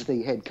 He's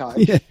the head coach.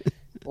 Yeah.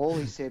 All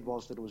he said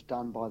was that it was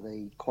done by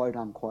the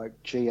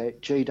quote-unquote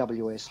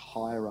GWS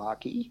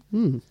hierarchy.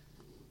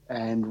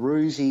 And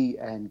Roosie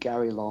and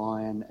Gary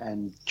Lyon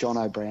and John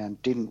O'Brien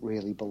didn't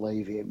really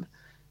believe him.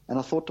 And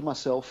I thought to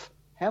myself,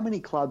 how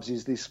many clubs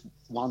is this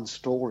one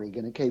story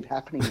going to keep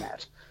happening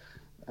at?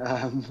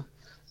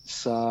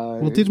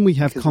 Well, didn't we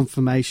have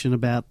confirmation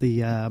about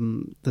the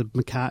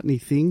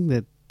McCartney thing,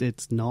 that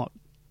it's not...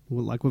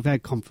 Well, like, we've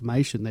had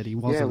confirmation that he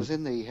wasn't... Yeah, it was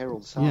in the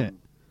Herald Sun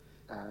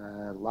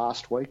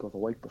last week or the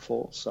week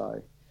before,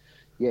 so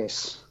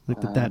yes.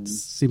 But that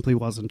simply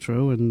wasn't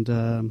true,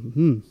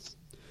 and...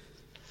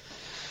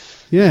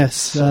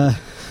 Yes,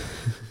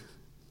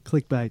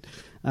 clickbait.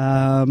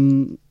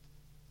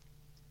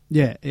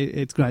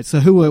 It's great. So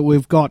who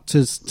we've got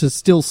to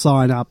still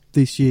sign up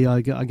this year,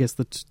 I guess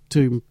the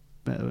two...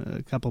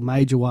 a couple of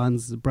major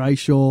ones.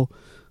 Brayshaw,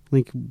 I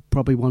think,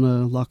 probably want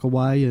to lock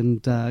away,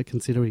 and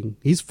considering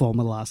his form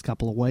of the last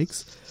couple of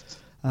weeks.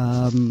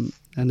 And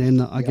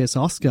then I guess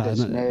Oscar.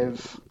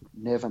 There's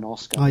Nev and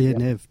Oscar. Oh, yeah, Yep.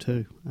 Nev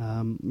too.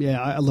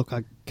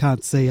 I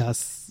can't see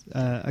us.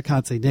 I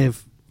can't see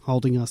Nev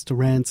holding us to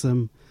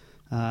ransom.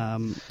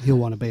 He'll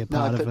want to be a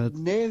part of it.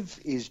 Nev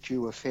is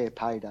due a fair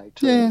payday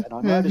too. Yeah, and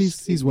I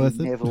noticed he's in worth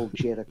the it. Neville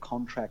Jetta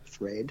contract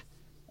thread,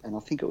 and I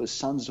think it was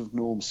Sons of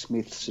Norm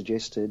Smith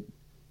suggested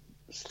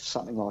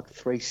something like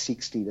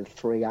 360 to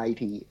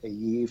 380 a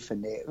year for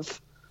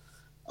Nev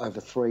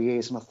over 3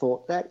 years, and I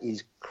thought that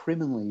is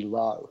criminally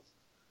low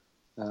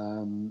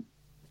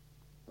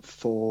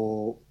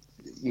for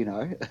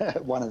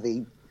one of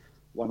the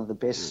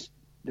best.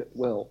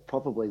 Well,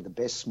 probably the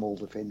best small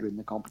defender in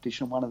the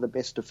competition, one of the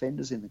best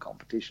defenders in the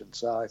competition.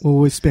 So, well,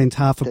 we've spent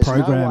half a there's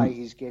program. no way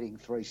he's getting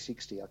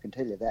 360. I can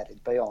tell you that.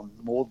 It'd be on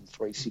more than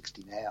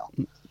 360 now.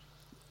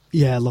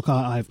 Yeah, look,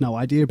 I have no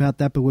idea about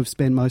that, but we've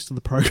spent most of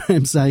the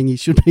program saying he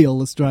should be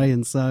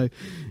All-Australian, so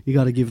you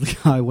got to give the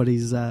guy what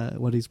he's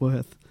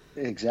worth.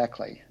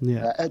 Exactly.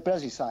 Yeah. But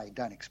as you say,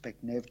 don't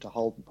expect Nev to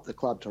hold the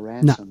club to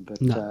ransom,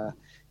 No.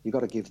 You got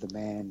to give the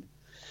man.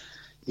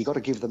 You got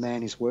to give the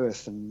man his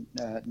worth, and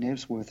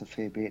Nev's worth a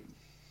fair bit.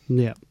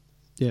 Yeah,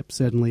 yep,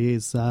 certainly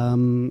is. I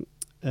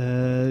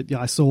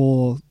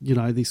saw,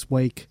 this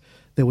week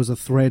there was a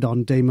thread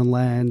on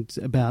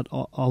Demonland about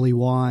Ollie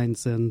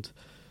Wines, and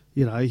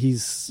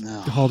he's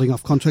holding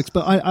off contracts.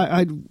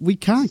 But we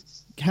can't.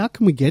 How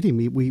can we get him?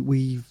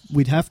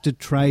 We'd have to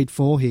trade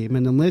for him,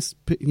 and unless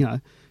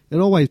it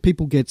always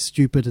people get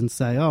stupid and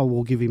say, "Oh,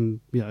 we'll give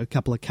him a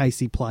couple of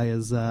Casey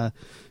players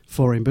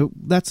for him," but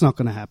that's not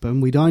going to happen.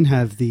 We don't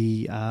have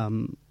the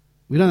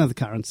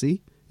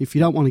currency. If you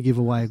don't want to give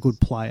away a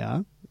good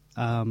player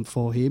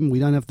for him, we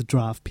don't have the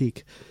draft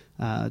pick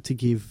to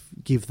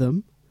give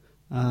them.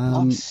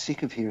 I'm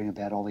sick of hearing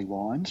about Ollie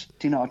Wines.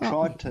 Do you know, I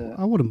tried to...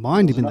 I wouldn't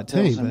mind him in the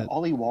There was team. an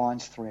Ollie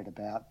Wines thread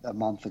about a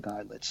month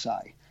ago, let's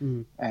say,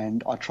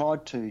 and I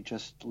tried to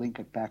just link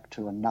it back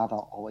to another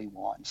Ollie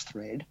Wines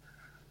thread,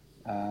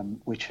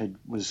 which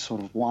was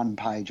sort of one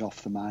page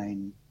off the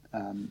main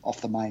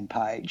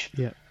page.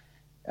 Yeah.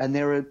 And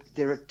there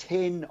are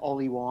 10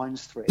 Ollie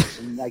Wines threads,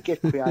 and they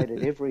get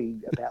created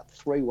every about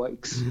 3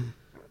 weeks.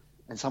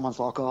 And someone's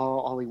like, "Oh,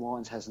 Ollie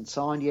Wines hasn't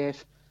signed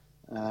yet.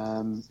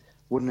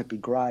 Wouldn't it be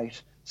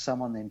great?"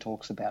 Someone then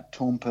talks about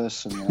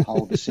Tompus and the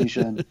whole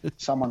decision.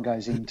 Someone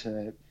goes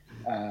into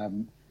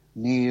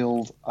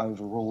Neil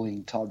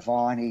overruling Todd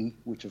Viney,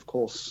 which of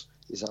course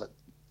is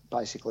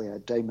basically a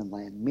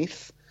Demonland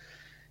myth.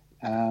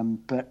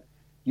 But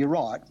you're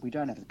right, we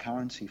don't have the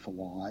currency for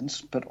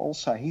Wines, but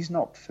also he's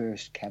not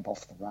first cab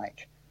off the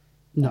rank.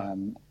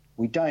 No.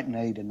 We don't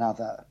need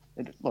another.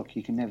 Look,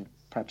 you can never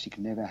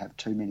have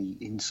too many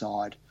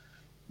inside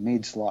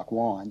mids like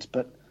Wines,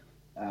 but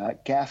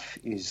Gaff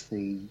is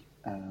the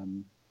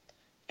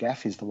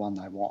one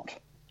they want.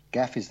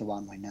 Gaff is the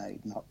one we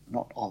need,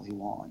 not Ollie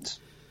Wines.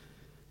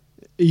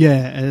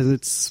 Yeah, and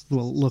it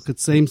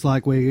seems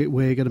like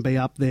we're going to be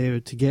up there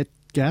to get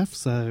Gaff,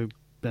 so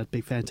that'd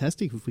be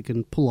fantastic if we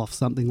can pull off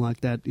something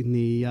like that in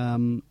the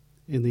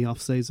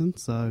off season.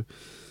 So,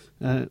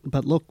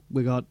 but look,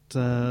 we got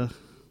a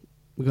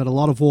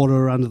lot of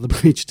water under the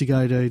bridge to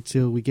go to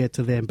till we get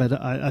to them. But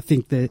I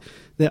think I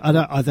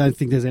don't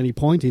think there's any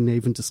point in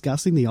even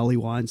discussing the Ollie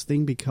Wines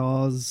thing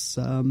because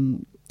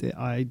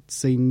I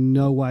see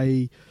no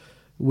way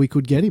we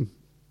could get him.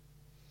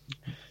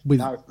 We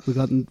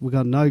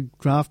got no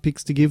draft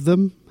picks to give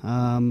them.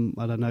 I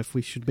don't know if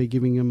we should be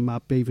giving them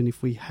up even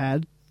if we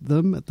had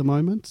them at the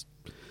moment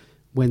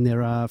when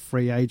there are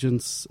free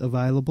agents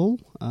available.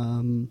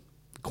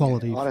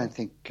 Quality. Yeah, I don't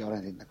think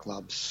the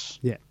club's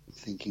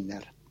thinking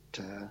that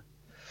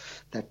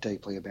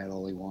deeply about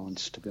Ollie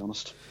Wines, to be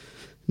honest.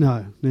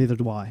 No, neither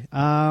do I.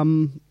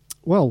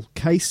 Well,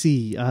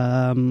 Casey,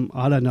 I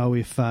don't know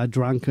if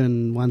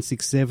Drunken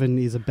 167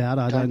 is about.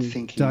 I don't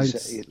think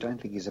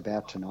he's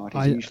about tonight.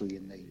 He's usually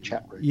in the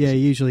chat room. Yeah,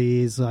 usually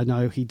he is. I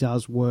know he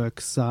does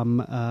work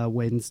some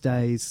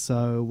Wednesdays.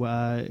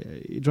 So,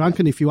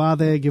 Drunken, if you are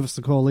there, give us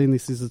a call in.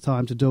 This is the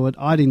time to do it.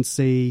 I didn't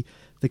see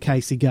the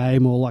Casey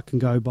game. All I can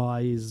go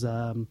by is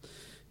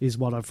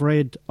what I've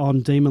read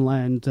on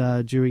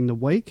Demonland during the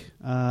week.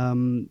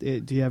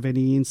 Do you have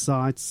any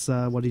insights?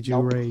 What did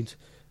you read?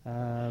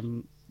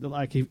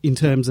 Like in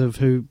terms of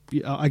who,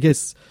 I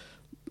guess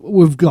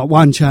we've got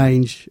one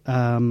change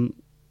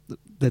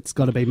that's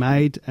got to be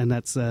made, and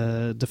that's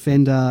a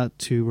defender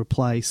to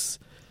replace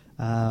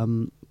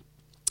Lever.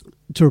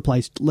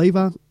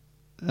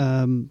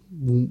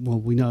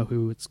 Well, we know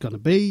who it's going to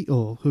be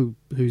or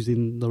who's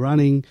in the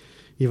running.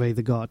 You've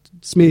either got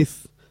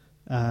Smith,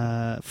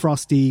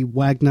 Frosty,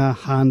 Wagner,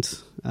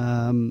 Hunt,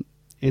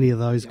 any of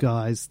those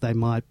guys they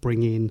might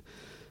bring in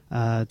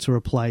to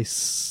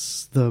replace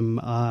them.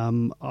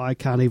 I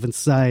can't even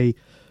say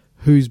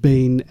who's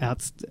been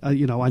out.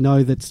 I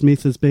know that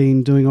Smith has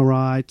been doing all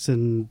right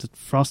and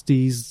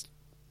Frosty's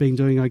been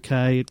doing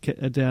okay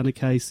down at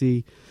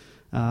Casey.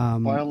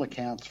 By all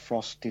accounts,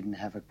 Frost didn't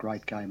have a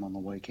great game on the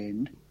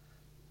weekend.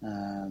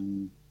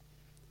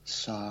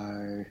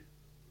 So,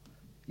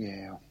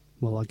 yeah.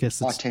 Well, I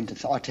guess I tend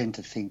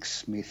to think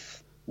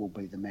Smith will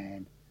be the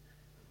man.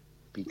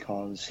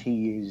 because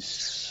he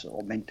is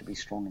meant to be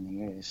strong in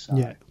the air. So,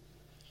 yeah.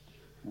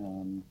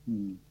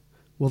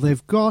 Well,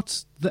 they've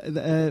got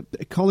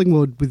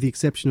Collingwood, with the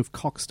exception of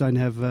Cox, don't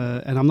have,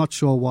 and I'm not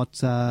sure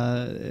what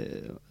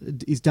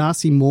is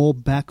Darcy Moore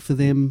back for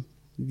them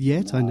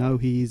yet. No. I know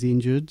he is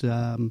injured.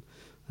 I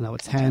know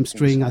it's I don't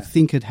hamstring. think so. I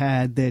think it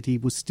had that he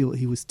was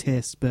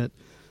test, but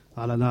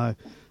I don't know.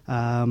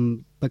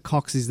 But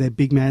Cox is their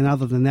big man.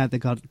 Other than that, they've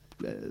got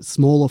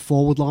smaller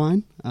forward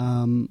line.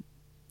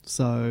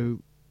 So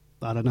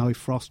I don't know if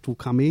Frost will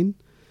come in.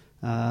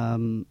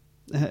 Do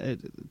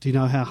you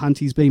know how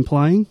Hunty's been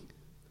playing?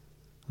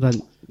 I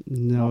don't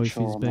know Not if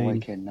sure he's on been. the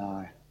weekend,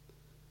 no.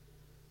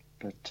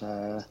 But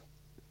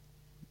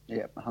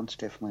yeah, Hunt's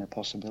definitely a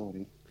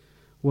possibility.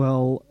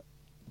 Well,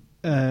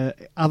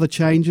 other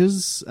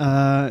changes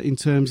in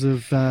terms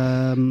of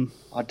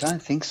I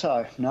don't think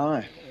so.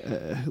 No.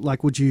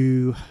 like, would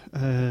you?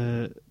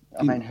 I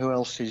mean, who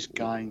else is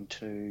going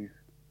to?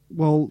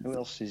 Well, Who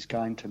else is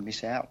going to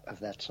miss out of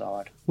that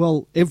side?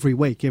 Well, every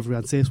week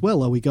everyone says,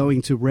 well, are we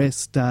going to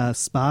rest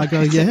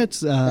Spargo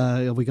yet?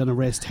 Are we going to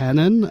rest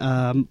Hannon?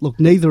 Look,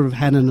 neither of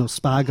Hannon or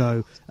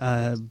Spargo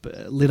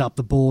lit up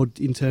the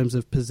board in terms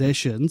of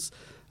possessions,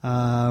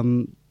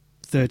 13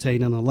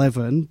 and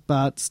 11,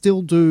 but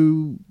still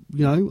do,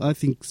 I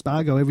think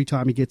Spargo, every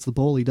time he gets the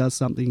ball, he does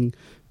something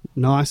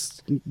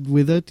nice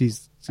with it.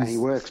 And he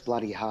works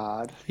bloody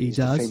hard. His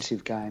does.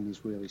 defensive game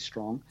is really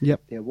strong.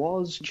 Yep. There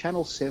was,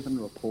 Channel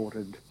 7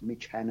 reported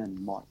Mitch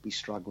Hannon might be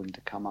struggling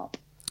to come up.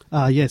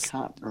 Yes.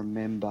 Can't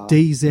remember.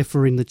 D.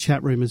 Zephyr in the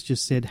chat room has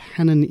just said,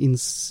 Hannon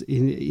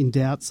in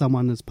doubt.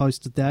 Someone has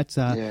posted that.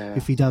 Yeah.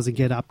 If he doesn't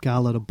get up,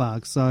 Garlett or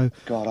Bug. So,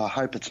 God, I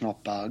hope it's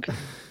not Bug.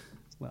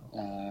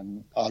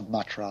 well, I'd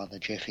much rather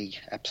Jeffy,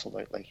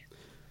 absolutely.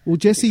 Well,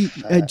 Jeffy,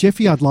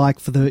 I'd like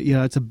for the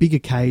it's a big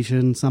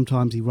occasion.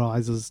 Sometimes he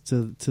rises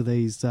to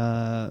these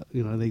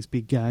these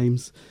big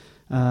games.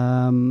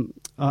 I've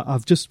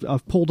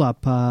pulled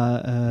up.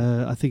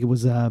 I think it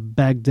was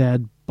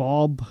Baghdad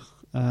Bob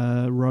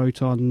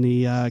wrote on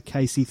the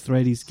Casey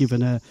thread. He's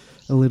given a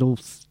little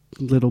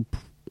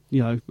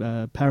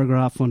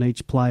paragraph on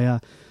each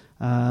player.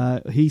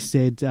 He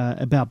said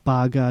about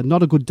Bug,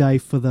 not a good day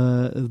for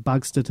the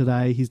Bugster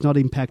today. He's not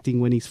impacting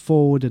when he's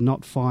forward and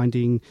not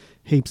finding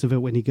heaps of it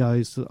when he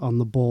goes on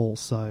the ball.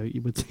 So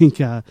you would think,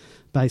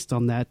 based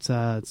on that,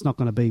 it's not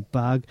going to be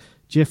Bug.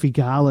 Jeffrey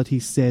Garlett, he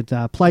said,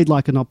 played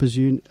like an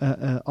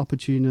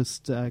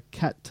opportunist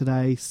cat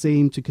today,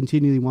 seemed to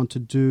continually want to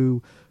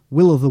do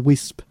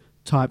will-o'-the-wisp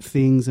type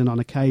things, and on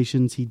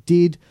occasions he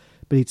did,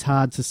 but it's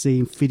hard to see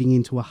him fitting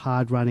into a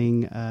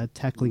hard-running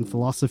tackling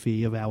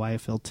philosophy of our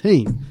AFL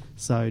team.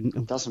 So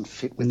it doesn't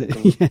fit with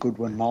the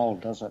Goodwin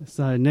mould, does it?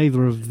 So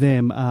neither of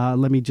them.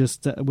 Let me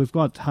just... we've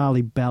got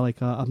Harley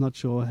Ballick. I'm not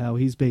sure how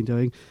he's been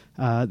doing.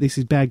 This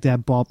is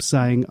Baghdad Bob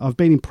saying, I've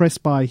been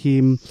impressed by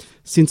him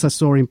since I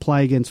saw him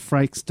play against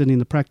Frankston in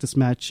the practice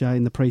match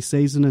in the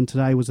pre-season, and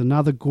today was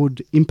another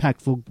good,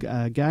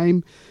 impactful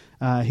game.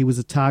 He was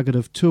a target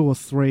of 2 or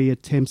 3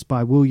 attempts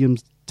by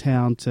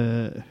Williamstown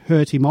to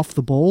hurt him off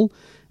the ball,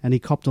 and he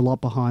copped a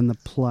lot behind the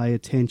play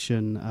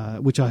attention,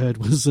 which I heard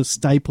was a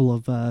staple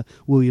of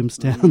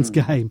Williamstown's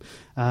game.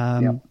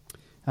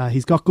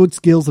 He's got good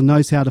skills and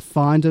knows how to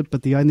find it,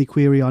 but the only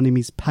query on him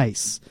is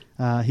pace.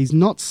 He's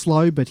not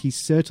slow, but he's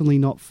certainly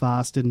not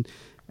fast, and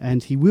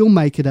he will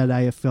make it at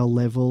AFL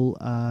level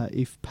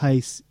if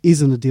pace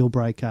isn't a deal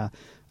breaker.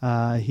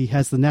 He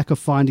has the knack of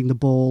finding the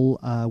ball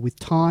with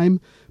time,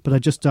 but I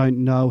just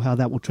don't know how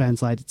that will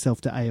translate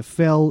itself to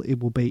AFL. It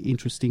will be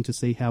interesting to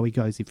see how he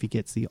goes if he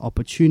gets the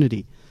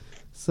opportunity.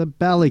 So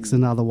Ballick's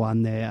another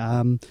one there.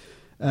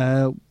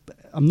 I'm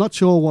not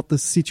sure what the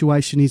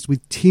situation is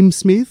with Tim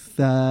Smith.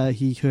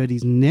 He hurt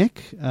his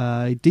neck.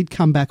 He did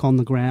come back on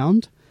the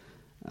ground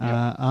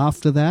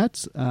after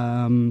that.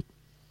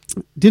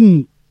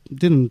 Didn't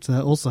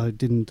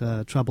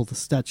trouble the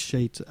stat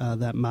sheet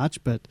that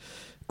much, but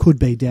could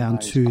be down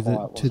to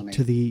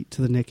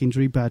the neck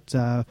injury. But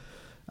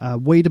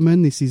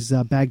Wiedemann, this is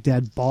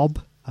Baghdad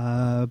Bob,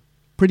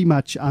 pretty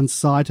much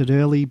unsighted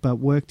early, but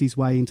worked his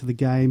way into the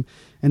game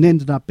and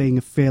ended up being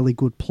a fairly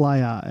good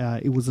player.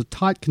 It was a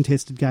tight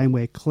contested game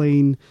where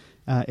clean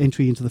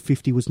entry into the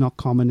 50 was not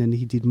common, and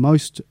he did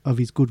most of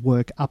his good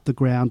work up the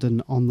ground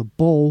and on the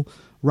ball,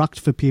 rucked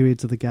for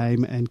periods of the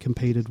game and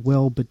competed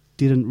well, but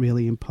didn't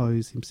really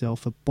impose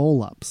himself at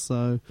ball ups.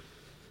 So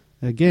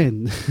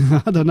again,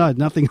 I don't know,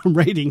 nothing I'm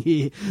reading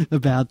here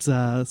about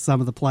some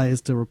of the players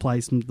to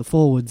replace the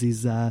forwards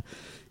is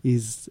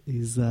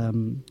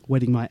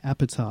whetting my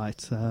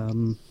appetite.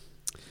 In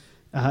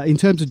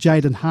terms of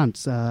Jaden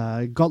Hunt,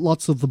 got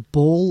lots of the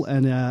ball,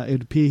 and it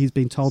would appear he's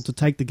been told to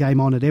take the game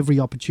on at every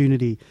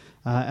opportunity.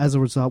 As a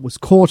result, was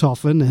caught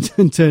often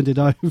and turned it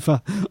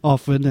over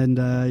often,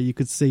 and you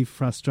could see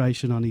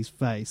frustration on his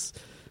face.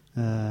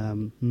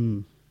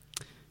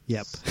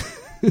 Yep.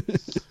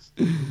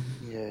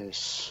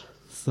 Yes.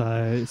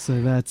 So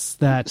that's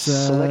that.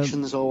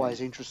 Selection's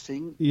always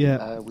interesting.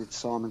 Yeah. With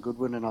Simon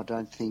Goodwin, and I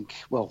don't think.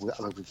 Well,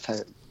 we've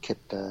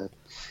kept an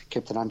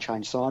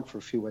unchanged side for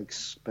a few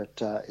weeks,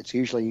 but it's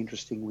usually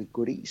interesting with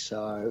Goody.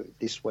 So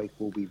this week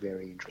will be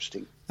very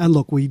interesting. And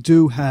look, we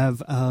do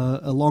have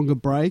a longer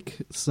break,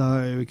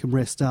 so we can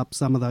rest up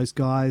some of those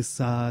guys.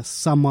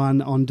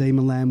 Someone on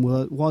Demonland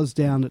was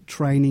down at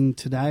training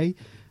today.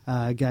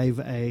 Gave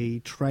a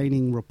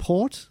training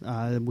report.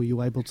 Were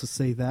you able to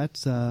see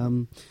that?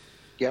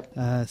 Yep.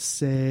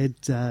 Said,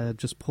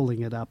 just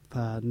pulling it up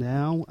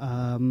now,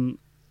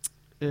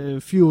 a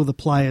few of the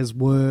players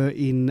were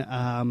in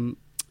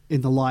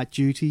the light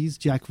duties.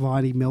 Jack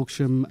Viney,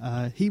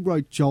 Melksham, he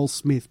wrote Joel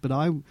Smith, but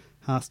I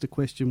asked a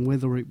question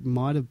whether it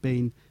might have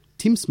been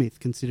Tim Smith,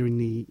 considering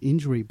the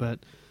injury.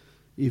 But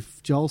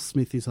if Joel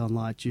Smith is on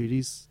light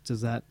duties,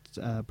 does that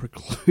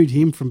preclude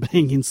him from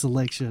being in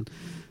selection?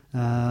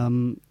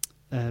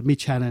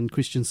 Mitch Hannon,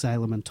 Christian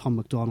Salem and Tom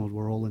McDonald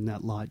were all in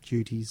that light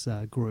duties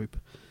group.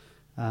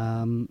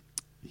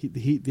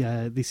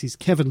 This is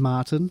Kevin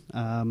Martin.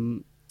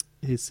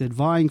 He said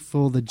vying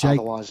for the Jake...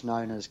 Otherwise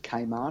known as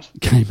Kmart.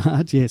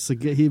 Kmart, yes. So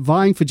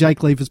vying for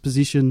Jake Lever's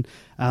position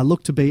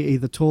looked to be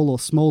either tall or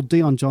small.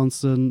 Dion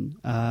Johnson,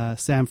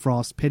 Sam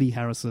Frost, Petty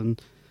Harrison...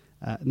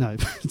 no,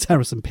 it's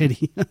Harrison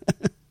Petty.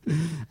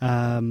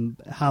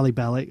 Harley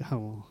Ballick.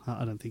 Oh,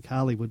 I don't think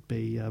Harley would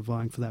be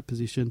vying for that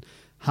position.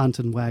 Hunt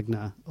and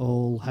Wagner,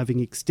 all having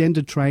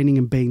extended training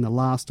and being the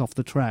last off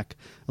the track,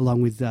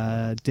 along with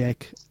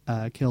Deck,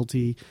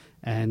 Kelty,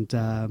 and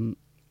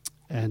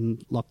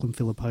Lachlan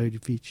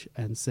Filipovic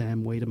and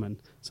Sam Wiedemann.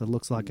 So it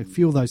looks like a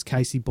few of those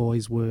Casey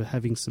boys were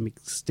having some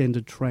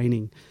extended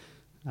training,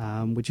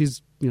 which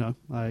is, you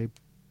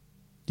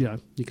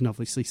can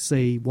obviously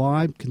see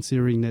why,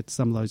 considering that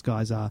some of those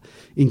guys are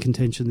in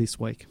contention this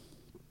week.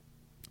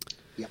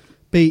 Yep.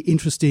 Be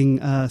interesting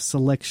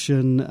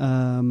selection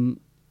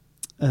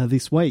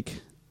this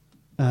week.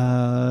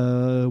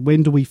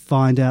 When do we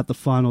find out the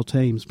final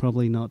teams?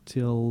 Probably not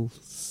till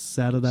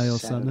Saturday or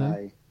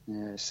Sunday.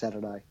 Yeah,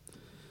 Saturday.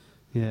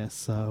 Yeah,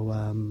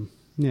 so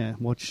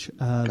watch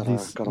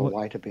this. Got to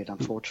wait a bit,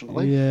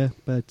 unfortunately. Yeah,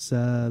 but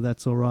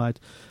that's all right.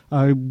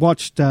 I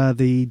watched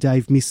the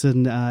Dave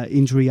Misson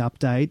injury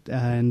update,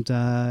 and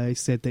he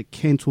said that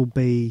Kent will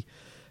be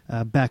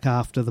back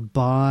after the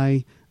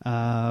bye.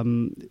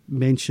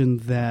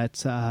 Mentioned that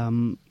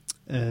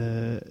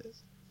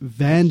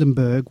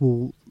Vandenberg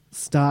will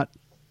start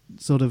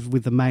sort of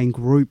with the main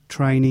group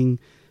training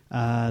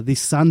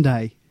this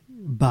Sunday,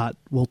 but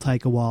will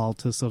take a while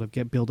to sort of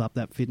build up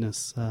that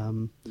fitness.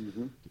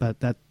 But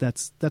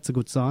that's a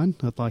good sign.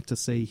 I'd like to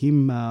see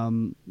him,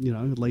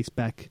 at least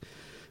back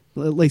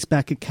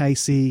at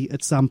Casey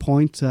at some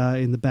point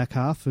in the back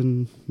half,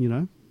 and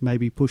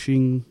maybe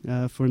pushing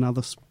for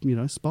another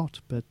spot.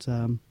 But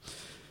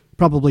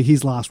probably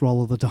his last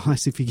roll of the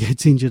dice if he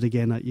gets injured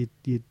again.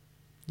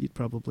 You'd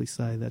probably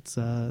say that's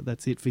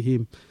it for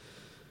him.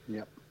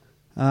 Yep.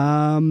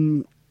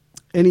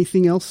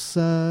 Anything else,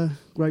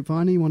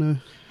 Grapevine, you want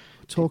to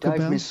talk about?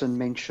 Dave Misson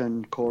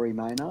mentioned Corey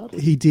Maynard.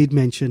 He did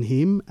mention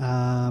him.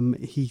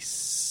 He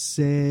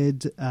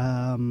said,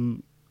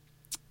 now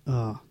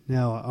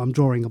I'm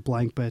drawing a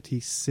blank, but he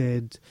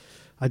said,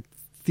 I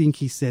think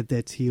he said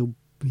that he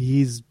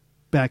is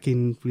back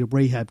in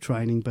rehab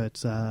training,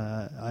 but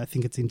I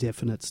think it's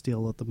indefinite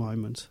still at the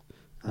moment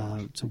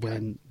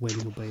when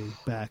he'll be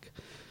back.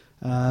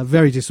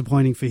 Very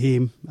disappointing for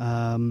him.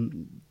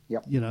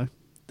 Yep.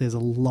 There's a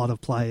lot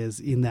of players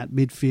in that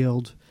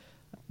midfield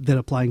that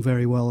are playing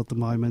very well at the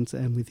moment,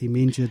 and with him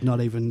injured, not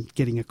even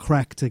getting a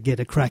crack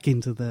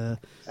into the.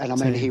 And I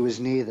mean, he was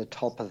near the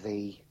top of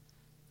the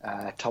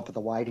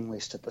waiting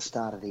list at the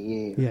start of the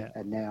year, yeah.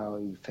 And now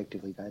he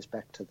effectively goes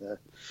back to the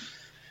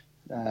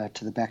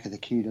back of the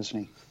queue, doesn't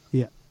he?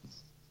 Yeah,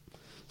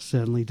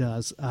 certainly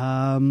does.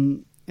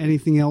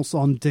 Anything else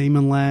on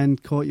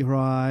Demonland caught your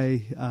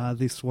eye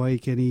this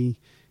week? Any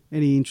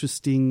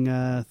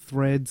interesting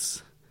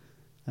threads?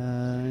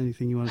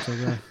 Anything you want to talk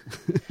about?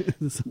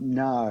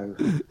 No,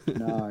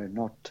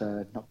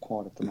 not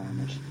quite at the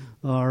moment.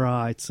 All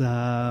right.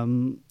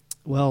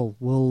 Well,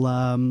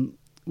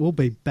 we'll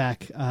be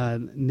back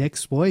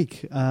next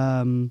week.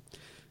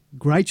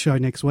 Great show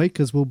next week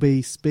because we'll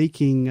be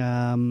speaking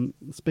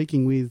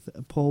with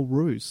Paul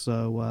Roos.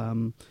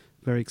 So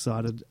very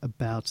excited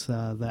about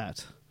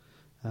that.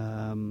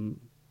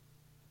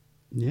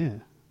 Yeah,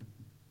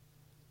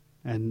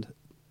 and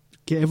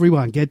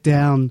everyone get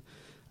down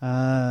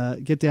to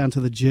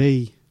the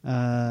G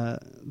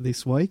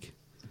this week.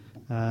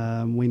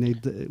 We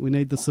need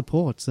the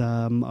support.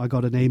 I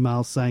got an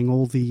email saying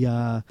all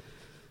the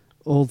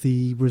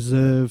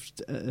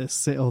reserved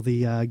or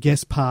the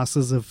guest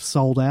passes have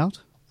sold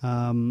out.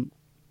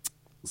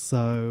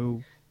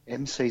 So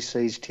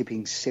MCC's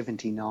tipping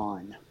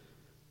 79.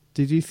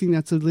 Did you think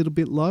that's a little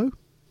bit low?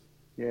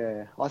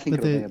 Yeah, I think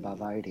it'll be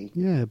above 80.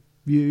 Yeah,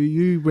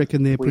 you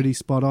reckon they're pretty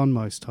spot on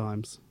most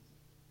times.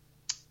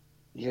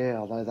 Yeah,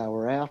 although they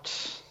were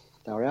out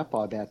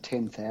by about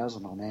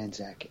 10,000 on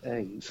Anzac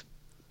Eve.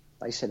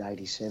 They said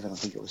 87. I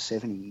think it was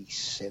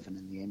 77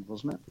 in the end,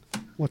 wasn't it?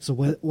 What's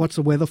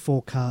the weather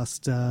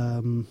forecast?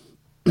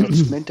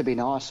 It's meant to be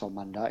nice on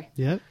Monday.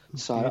 Yeah.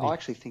 So I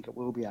actually think it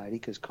will be 80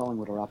 because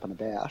Collingwood are up and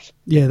about.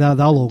 Yeah, they'll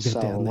all get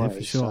So down there are for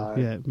we, sure.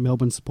 so- Yeah,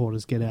 Melbourne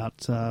supporters get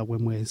out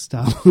when we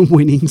start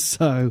winning.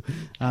 So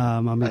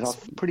And I'm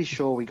pretty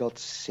sure we got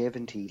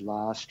 70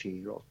 last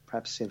year, or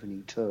perhaps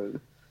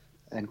 72.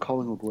 And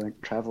Collingwood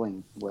weren't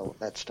travelling well at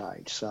that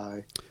stage.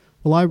 So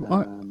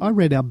well, I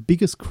read our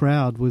biggest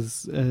crowd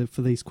was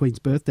for these Queen's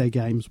Birthday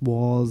games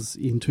was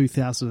in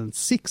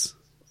 2006.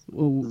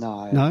 Well,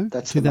 no,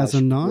 that's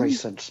 2009. the most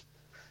recent.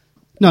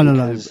 No.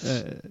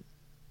 because-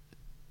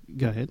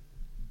 Go ahead.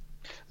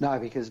 No,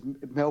 because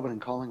Melbourne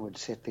and Collingwood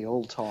set the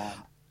all-time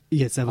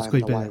Yes, that was home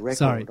Queen's and away Birthday. record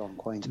Sorry, on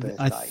Queen's Birthday.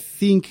 I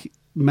think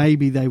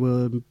maybe they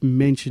were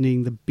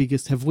mentioning the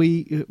biggest. Have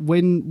we?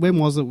 When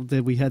was it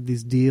that we had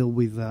this deal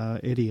with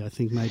Eddie? I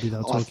think maybe they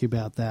were talking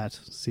about that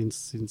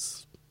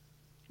since.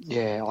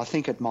 Yeah, I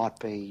think it might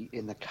be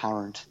in the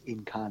current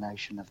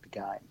incarnation of the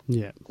game.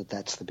 Yeah.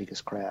 That's the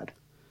biggest crowd.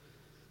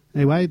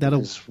 Anyway, that'll.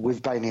 Because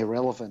we've been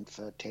irrelevant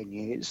for 10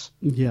 years.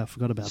 Yeah, I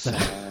forgot about So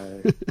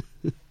that.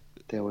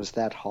 there was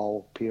that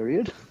whole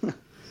period.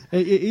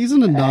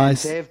 Isn't it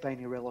nice? And they've been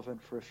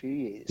irrelevant for a few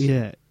years.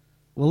 Yeah.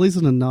 Well,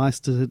 isn't it nice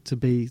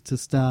to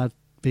start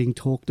being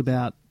talked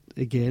about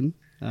again?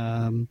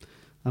 I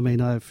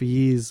mean, for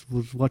years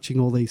was watching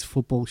all these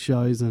football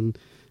shows, and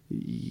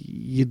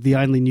the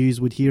only news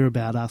we'd hear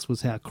about us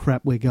was how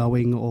crap we're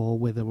going, or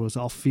whether it was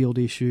off-field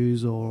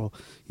issues, or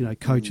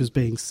coaches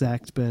being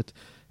sacked. But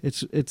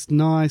it's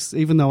nice,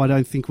 even though I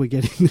don't think we're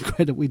getting the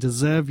credit we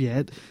deserve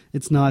yet.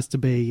 It's nice to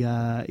be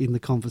in the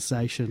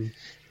conversation.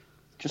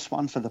 Just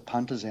one for the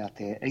punters out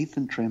there.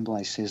 Ethan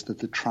Tremblay says that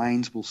the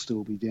trains will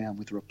still be down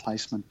with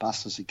replacement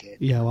buses again.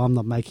 Yeah, well, I'm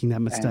not making that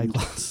mistake.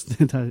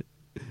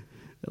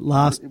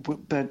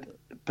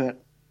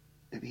 But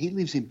he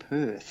lives in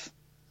Perth,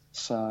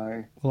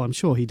 so... Well, I'm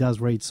sure he does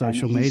read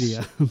social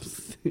media.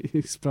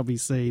 He's probably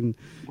seen...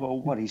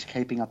 Well, he's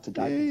keeping up to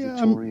date with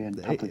Victorian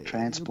public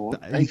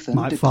transport. He Ethan,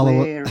 might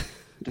follow it.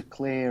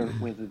 declare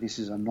whether this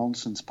is a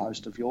nonsense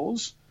post of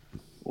yours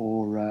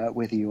or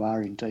whether you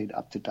are indeed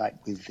up to date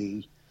with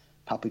the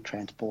Public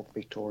Transport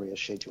Victoria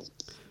schedule.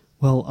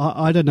 Well,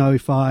 I don't know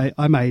if I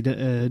made.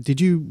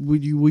 Were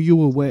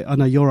you aware? I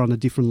know you're on a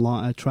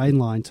different train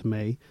line to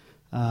me.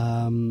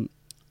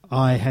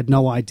 I had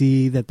no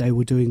idea that they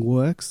were doing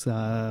works.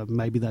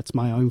 Maybe that's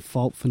my own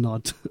fault for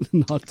not.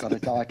 Got a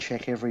die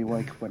check every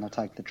week when I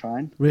take the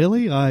train.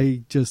 Really,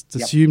 I just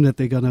assume that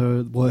they're going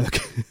to work.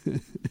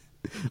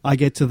 I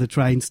get to the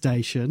train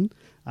station.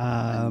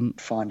 And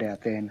find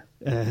out then.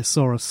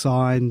 Saw a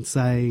sign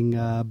saying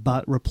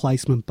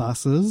replacement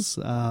buses.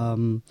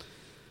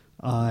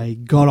 I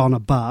got on a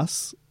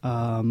bus,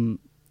 and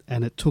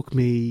it took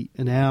me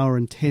an hour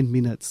and 10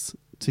 minutes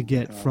to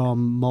get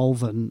from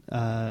Malvern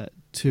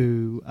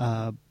to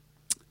the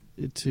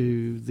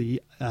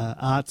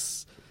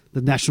arts,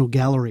 the National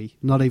Gallery.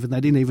 They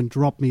didn't even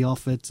drop me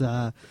off at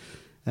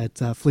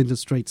Flinders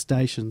Street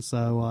Station.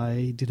 So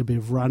I did a bit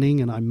of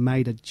running, and I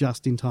made it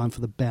just in time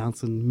for the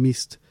bounce and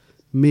missed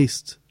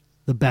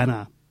the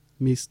banner.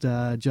 Missed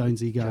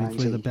Jonesy going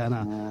through the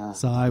banner.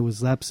 So I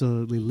was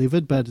absolutely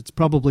livid, but it's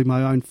probably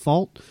my own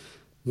fault.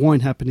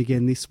 Won't happen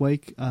again this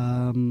week.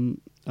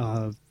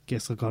 I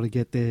guess I've got to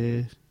get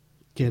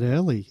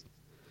early.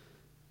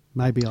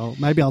 Maybe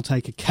I'll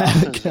take a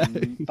cab.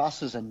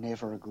 Buses are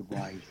never a good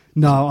way.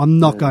 No, I'm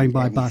not going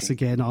by bus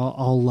again.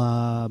 I'll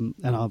and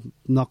I'm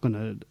not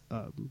going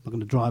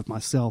to drive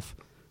myself.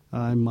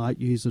 I might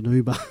use an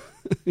Uber,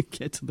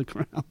 get to the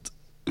ground.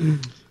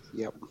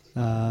 Yep.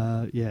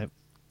 Yeah.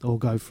 Or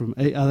go from...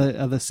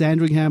 Are the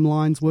Sandringham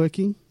lines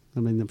working? I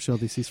mean, I'm sure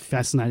this is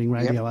fascinating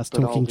radio, us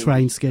talking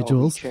train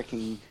schedules. I'll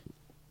be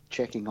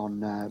checking on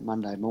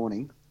Monday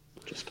morning,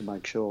 just to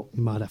make sure.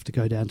 You might have to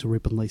go down to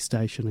Ripponlea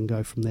Station and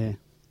go from there.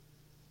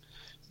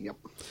 Yep.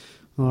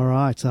 All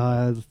right.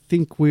 I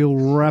think we'll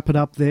wrap it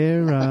up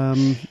there.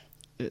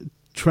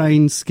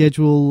 Train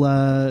schedule,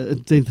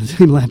 the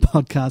Dreamland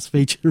podcast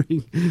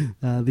featuring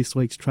this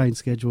week's train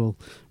schedule,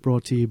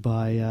 brought to you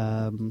by...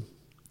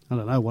 I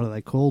don't know, what are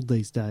they called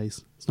these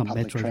days? It's not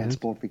Public Metro.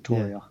 Transport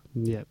Victoria.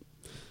 Yeah.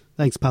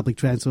 Thanks, Public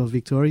Transport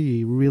Victoria.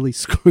 You really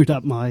screwed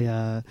up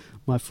my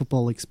my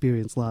football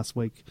experience last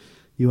week.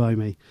 You owe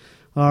me.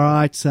 All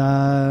right.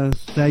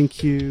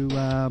 Thank you.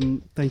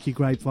 Thank you,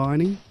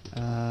 Grapevining.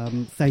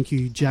 Thank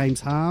you,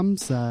 James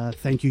Harms.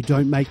 Thank you,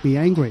 Don't Make Me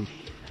Angry.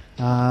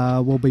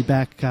 We'll be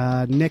back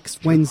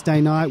next Wednesday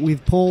night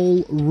with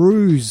Paul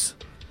Roos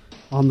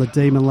on the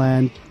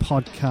Demonland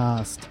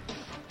podcast.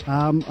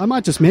 I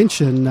might just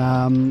mention,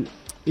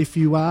 if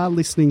you are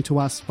listening to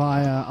us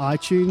via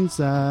iTunes,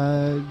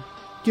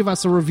 give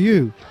us a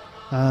review,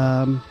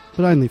 but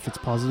only if it's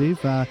positive.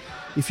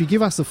 If you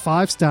give us a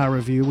 5-star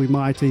review, we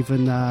might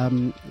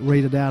even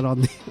read it out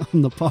on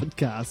the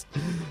podcast.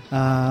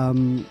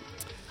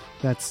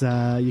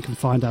 You can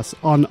find us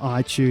on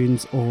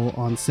iTunes or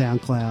on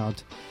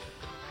SoundCloud.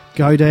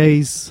 Go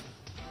Days,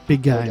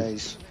 big game. Go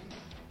Days.